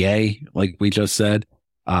NBA, like we just said.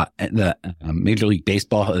 The Major League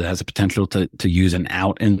Baseball has a potential to use an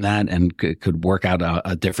out in that, and could work out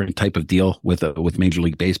a different type of deal with Major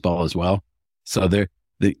League Baseball as well. So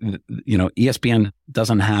ESPN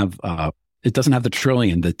doesn't have the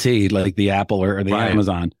trillion, the T, like the Apple or the right.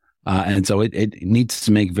 Amazon, and so it needs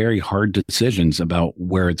to make very hard decisions about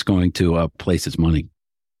where it's going to place its money.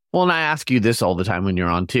 Well, and I ask you this all the time when you're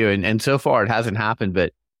on too, and so far it hasn't happened.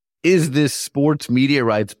 But is this sports media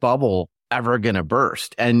rights bubble ever going to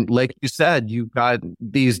burst. And like you said, you've got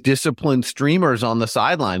these disciplined streamers on the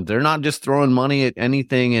sidelines. They're not just throwing money at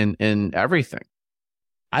anything and everything.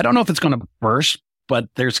 I don't know if it's going to burst, but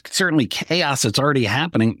there's certainly chaos that's already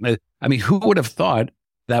happening. I mean, who would have thought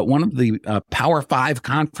that one of the Power 5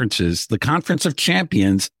 conferences, the Conference of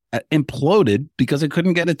Champions, imploded because it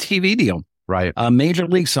couldn't get a TV deal? Right. Major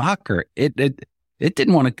League Soccer, it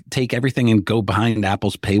didn't want to take everything and go behind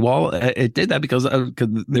Apple's paywall. It did that because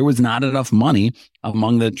there was not enough money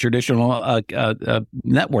among the traditional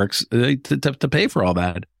networks to pay for all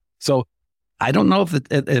that. So I don't know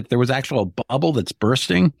if there was actual bubble that's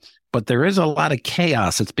bursting, but there is a lot of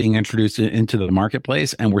chaos that's being introduced into the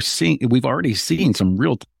marketplace, and we've already seen some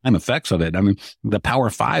real time effects of it. I mean, the Power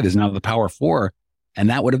 5 is now the Power 4, and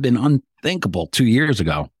that would have been unthinkable 2 years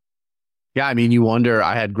ago. Yeah, I mean, you wonder,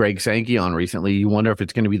 I had Greg Sankey on recently, you wonder if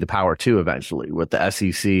it's going to be the Power 2 eventually with the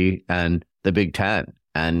SEC and the Big Ten,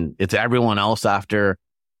 and it's everyone else after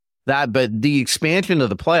that. But the expansion of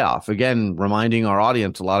the playoff, again, reminding our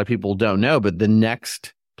audience, a lot of people don't know, but the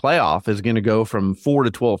next playoff is going to go from 4 to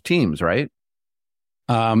 12 teams, right?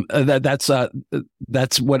 That's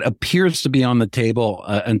what appears to be on the table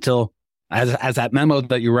until, as that memo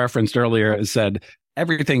that you referenced earlier said,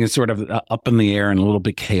 everything is sort of up in the air and a little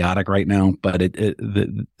bit chaotic right now. But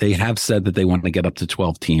they have said that they want to get up to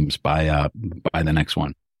 12 teams by the next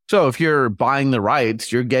one. So if you're buying the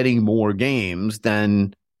rights, you're getting more games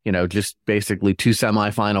than, just basically 2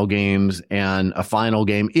 semifinal games and a final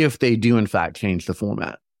game if they do, in fact, change the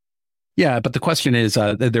format. Yeah, but the question is,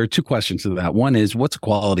 there are 2 questions to that. One is, what's the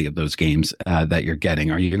quality of those games that you're getting?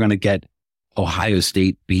 Are you going to get Ohio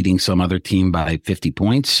State beating some other team by 50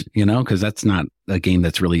 points? Because that's not a game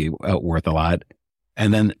that's really worth a lot.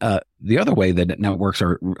 And then the other way that networks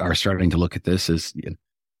are starting to look at this is,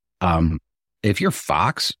 if you're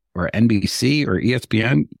Fox or NBC or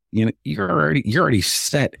ESPN, you're already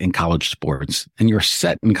set in college sports and you're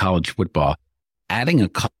set in college football. Adding a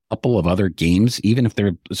couple of other games, even if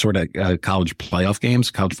they're sort of college football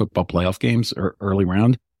playoff games or early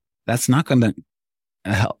round, that's not going to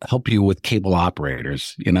help you with cable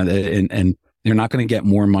operators, and they're not going to get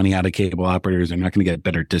more money out of cable operators. They're not going to get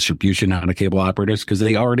better distribution out of cable operators because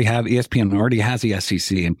they already have, ESPN already has the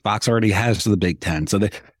SEC and Fox already has the Big Ten. So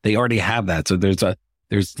they already have that. So there's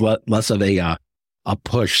less of a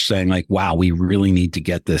push saying like, wow, we really need to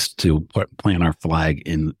get this to plant our flag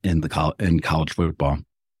in college football.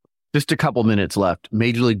 Just a couple minutes left.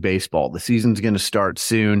 Major League Baseball, the season's going to start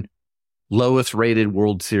soon. Lowest rated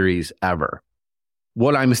World Series ever.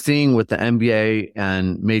 What I'm seeing with the NBA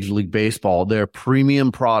and Major League Baseball, their premium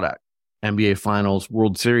product, NBA Finals,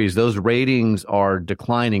 World Series, those ratings are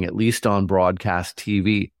declining, at least on broadcast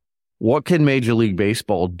TV. What can Major League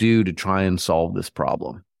Baseball do to try and solve this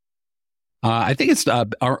problem? I think it's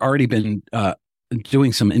already been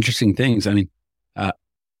doing some interesting things. I mean,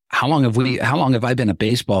 how long have I been a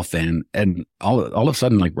baseball fan? And all of a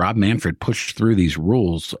sudden, like Rob Manfred pushed through these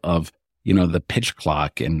rules of, the pitch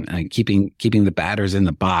clock and keeping the batters in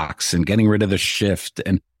the box and getting rid of the shift.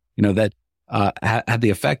 And, that had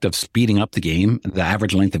the effect of speeding up the game. The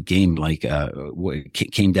average length of game,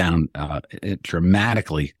 came down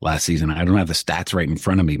dramatically last season. I don't have the stats right in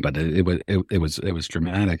front of me, but it was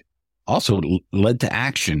dramatic. Also led to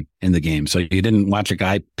action in the game. So you didn't watch a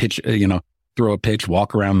guy pitch, throw a pitch,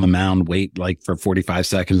 walk around the mound, wait for 45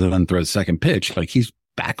 seconds and then throw the second pitch. Like he's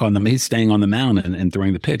he's staying on the mound and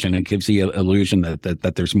throwing the pitch. And it gives the illusion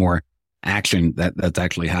that there's more action that's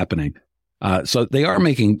actually happening. So they are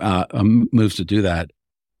making moves to do that.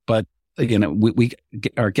 But we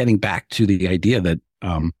are getting back to the idea that,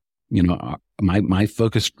 my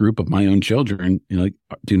focus group of my own children,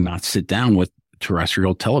 do not sit down with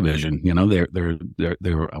terrestrial television.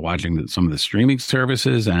 They're watching some of the streaming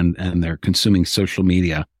services and they're consuming social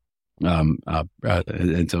media.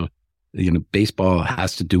 And so, baseball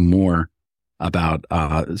has to do more about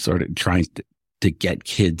sort of trying to get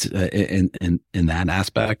kids in that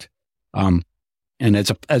aspect. And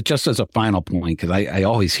it's just as a final point, because I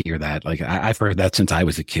always hear that, like I've heard that since I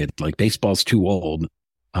was a kid, like baseball's too old.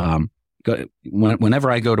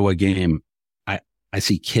 Whenever I go to a game, I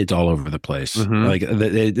see kids all over the place. Mm-hmm. Like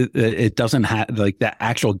it doesn't have like the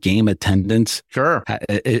actual game attendance. Sure,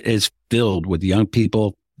 is filled with young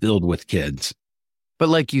people, filled with kids. But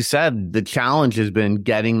like you said, the challenge has been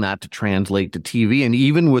getting that to translate to TV, and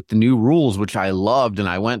even with the new rules, which I loved, and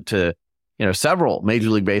I went to several Major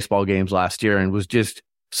League Baseball games last year, and was just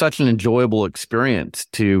such an enjoyable experience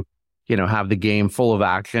to have the game full of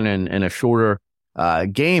action and a shorter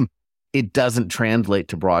game. It doesn't translate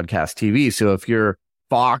to broadcast TV. So if you're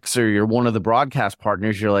Fox or you're one of the broadcast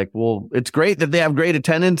partners, you're like, well, it's great that they have great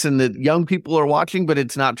attendance and that young people are watching, but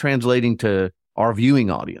it's not translating to our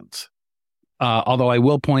viewing audience. Although I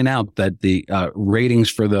will point out that the ratings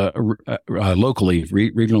for the locally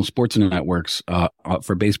regional sports networks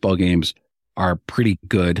for baseball games are pretty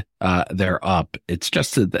good. They're up. It's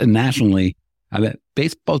just that nationally,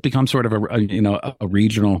 baseball's become sort of a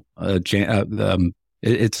regional.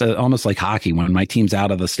 It's almost like hockey. When my team's out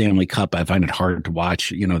of the Stanley Cup, I find it hard to watch.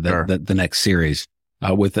 The next series.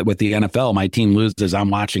 With the NFL, my team loses. I'm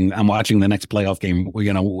watching the next playoff game.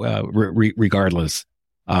 Regardless.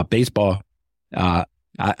 Baseball. I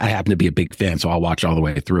happen to be a big fan, so I'll watch all the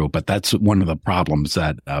way through. But that's one of the problems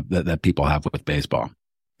that people have with baseball.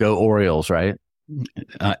 Go Orioles, right?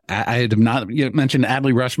 I have not mentioned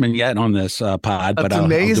Adley Rutschman yet on this pod, but I'll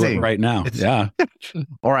do it right now. Yeah.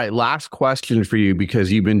 All right. Last question for you,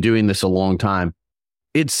 because you've been doing this a long time.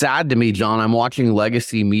 It's sad to me, John. I'm watching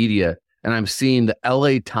Legacy Media and I'm seeing the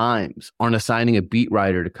LA Times aren't assigning a beat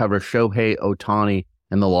writer to cover Shohei Ohtani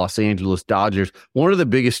and the Los Angeles Dodgers. One of the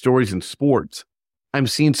biggest stories in sports. I'm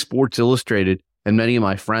seeing Sports Illustrated and many of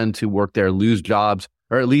my friends who work there lose jobs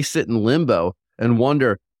or at least sit in limbo and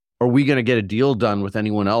wonder, are we going to get a deal done with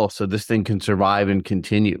anyone else so this thing can survive and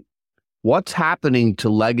continue? What's happening to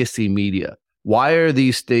legacy media? Why are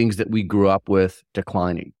these things that we grew up with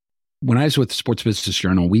declining? When I was with the Sports Business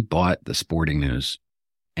Journal, we bought the Sporting News,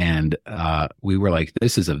 and we were like,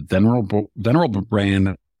 this is a venerable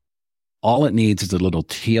brand. All it needs is a little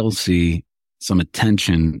TLC, some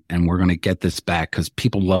attention, and we're going to get this back because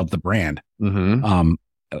people love the brand. Mm-hmm.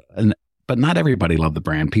 But not everybody loved the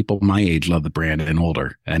brand. People my age love the brand and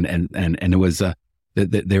older. And it was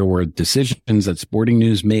there were decisions that Sporting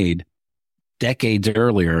News made decades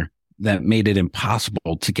earlier that made it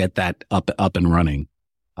impossible to get that up and running.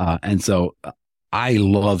 And so I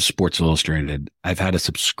love Sports Illustrated. I've had a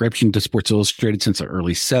subscription to Sports Illustrated since the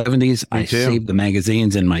early 70s. I saved the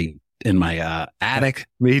magazines in my attic.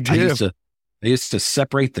 Me too. I used to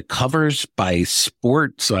separate the covers by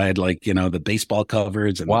sport. So I had the baseball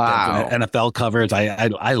covers and the NFL covers.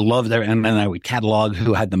 I loved that. And then I would catalog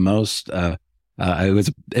who had the most.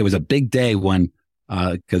 It was a big day when,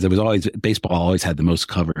 because it was always, baseball always had the most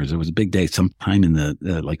covers. It was a big day sometime in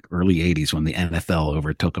the early 80s when the NFL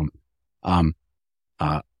overtook them.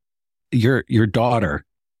 Your daughter,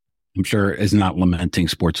 I'm sure, is not lamenting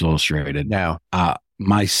Sports Illustrated. No.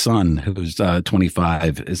 My son, who's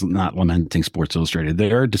 25, is not lamenting Sports Illustrated.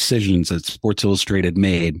 There are decisions that Sports Illustrated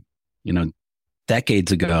made,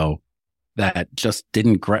 decades ago that just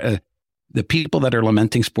didn't. The people that are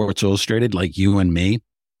lamenting Sports Illustrated, like you and me,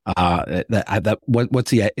 what's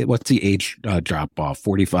the age drop off?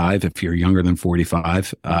 45 if you're younger than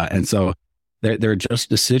 45, and so there are just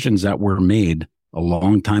decisions that were made a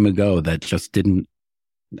long time ago that just didn't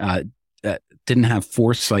have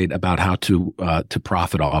foresight about how to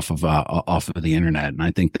profit off of the internet. And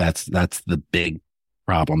I think that's the big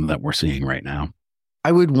problem that we're seeing right now.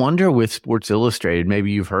 I would wonder with Sports Illustrated,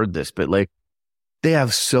 maybe you've heard this, but they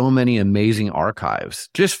have so many amazing archives,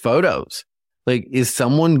 just photos. Is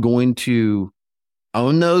someone going to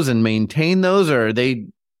own those and maintain those, or are they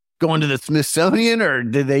going to the Smithsonian, or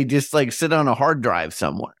did they just sit on a hard drive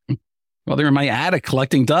somewhere? Well, they're in my attic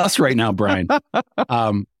collecting dust right now, Brian.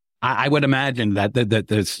 I would imagine that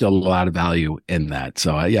there's still a lot of value in that.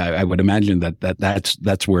 So I would imagine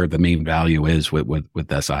that's where the main value is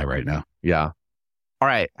with SI right now. Yeah. All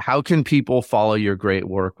right. How can people follow your great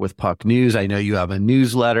work with Puck News? I know you have a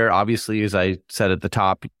newsletter. Obviously, as I said at the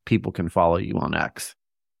top, people can follow you on X.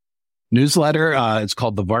 Newsletter. It's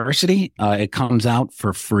called The Varsity. It comes out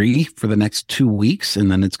for free for the next 2 weeks,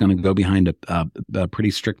 and then it's going to go behind a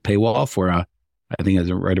pretty strict paywall for I think it's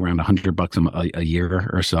right around $100 a year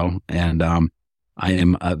or so. And I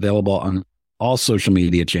am available on all social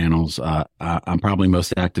media channels. I'm probably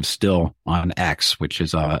most active still on X, which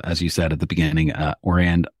is, as you said at the beginning,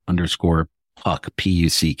 Ourand _ Puck,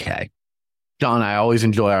 PUCK. John, I always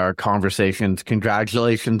enjoy our conversations.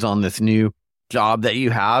 Congratulations on this new job that you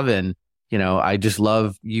have. And, I just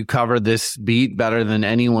love you cover this beat better than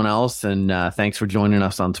anyone else. And thanks for joining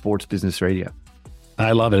us on Sports Business Radio.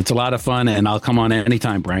 I love it. It's a lot of fun, and I'll come on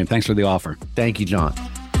anytime, Brian. Thanks for the offer. Thank you, John.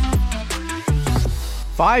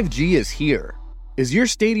 5G is here. Is your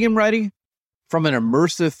stadium ready? From an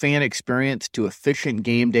immersive fan experience to efficient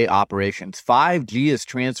game day operations, 5G is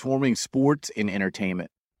transforming sports and entertainment.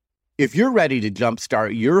 If you're ready to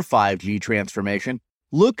jumpstart your 5G transformation,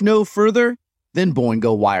 look no further than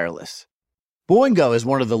Boingo Wireless. Boingo is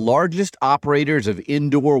one of the largest operators of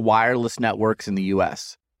indoor wireless networks in the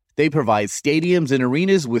U.S. They provide stadiums and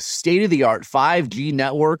arenas with state-of-the-art 5G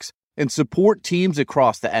networks and support teams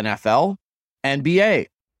across the NFL, NBA,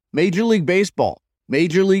 Major League Baseball,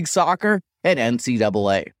 Major League Soccer, and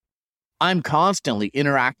NCAA. I'm constantly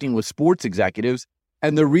interacting with sports executives,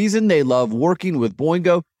 and the reason they love working with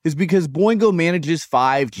Boingo is because Boingo manages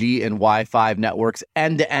 5G and Wi-Fi networks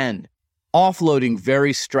end-to-end, offloading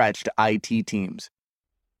very stretched IT teams.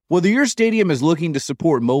 Whether your stadium is looking to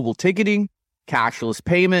support mobile ticketing, cashless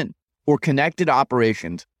payment, or connected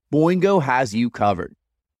operations, Boingo has you covered.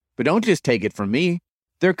 But don't just take it from me.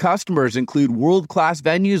 Their customers include world-class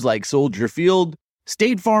venues like Soldier Field,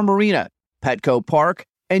 State Farm Arena, Petco Park,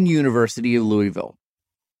 and University of Louisville.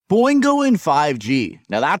 Boingo and 5G.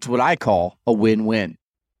 Now that's what I call a win-win.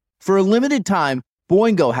 For a limited time,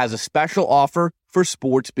 Boingo has a special offer for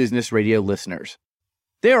Sports Business Radio listeners.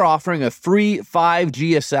 They're offering a free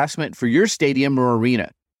 5G assessment for your stadium or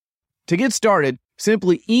arena. To get started,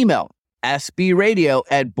 simply email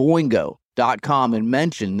sbradio@boingo.com and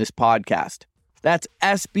mention this podcast. That's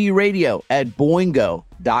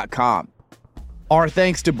sbradio@boingo.com. Our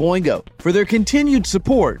thanks to Boingo for their continued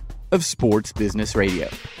support of Sports Business Radio.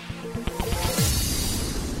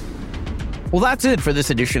 Well, that's it for this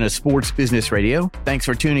edition of Sports Business Radio. Thanks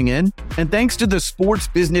for tuning in, and thanks to the Sports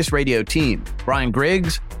Business Radio team, Brian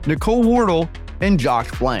Griggs, Nicole Wardle, and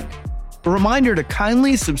Josh Blank. A reminder to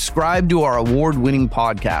kindly subscribe to our award-winning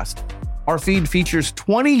podcast. Our feed features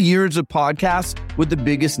 20 years of podcasts with the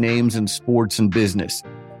biggest names in sports and business.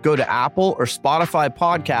 Go to Apple or Spotify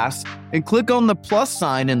podcasts and click on the plus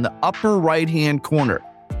sign in the upper right-hand corner.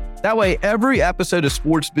 That way, every episode of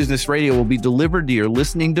Sports Business Radio will be delivered to your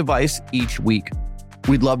listening device each week.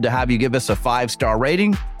 We'd love to have you give us a 5-star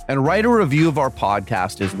rating and write a review of our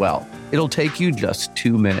podcast as well. It'll take you just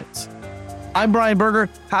 2 minutes. I'm Brian Berger.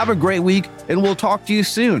 Have a great week, and we'll talk to you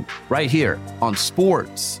soon, right here on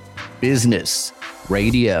Sports Business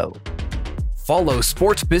Radio. Follow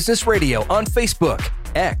Sports Business Radio on Facebook,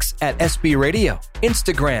 X at SB Radio,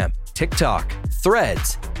 Instagram, TikTok,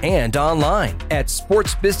 Threads, and online at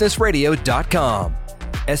sportsbusinessradio.com.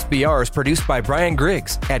 SBR is produced by Brian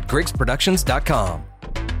Griggs at griggsproductions.com.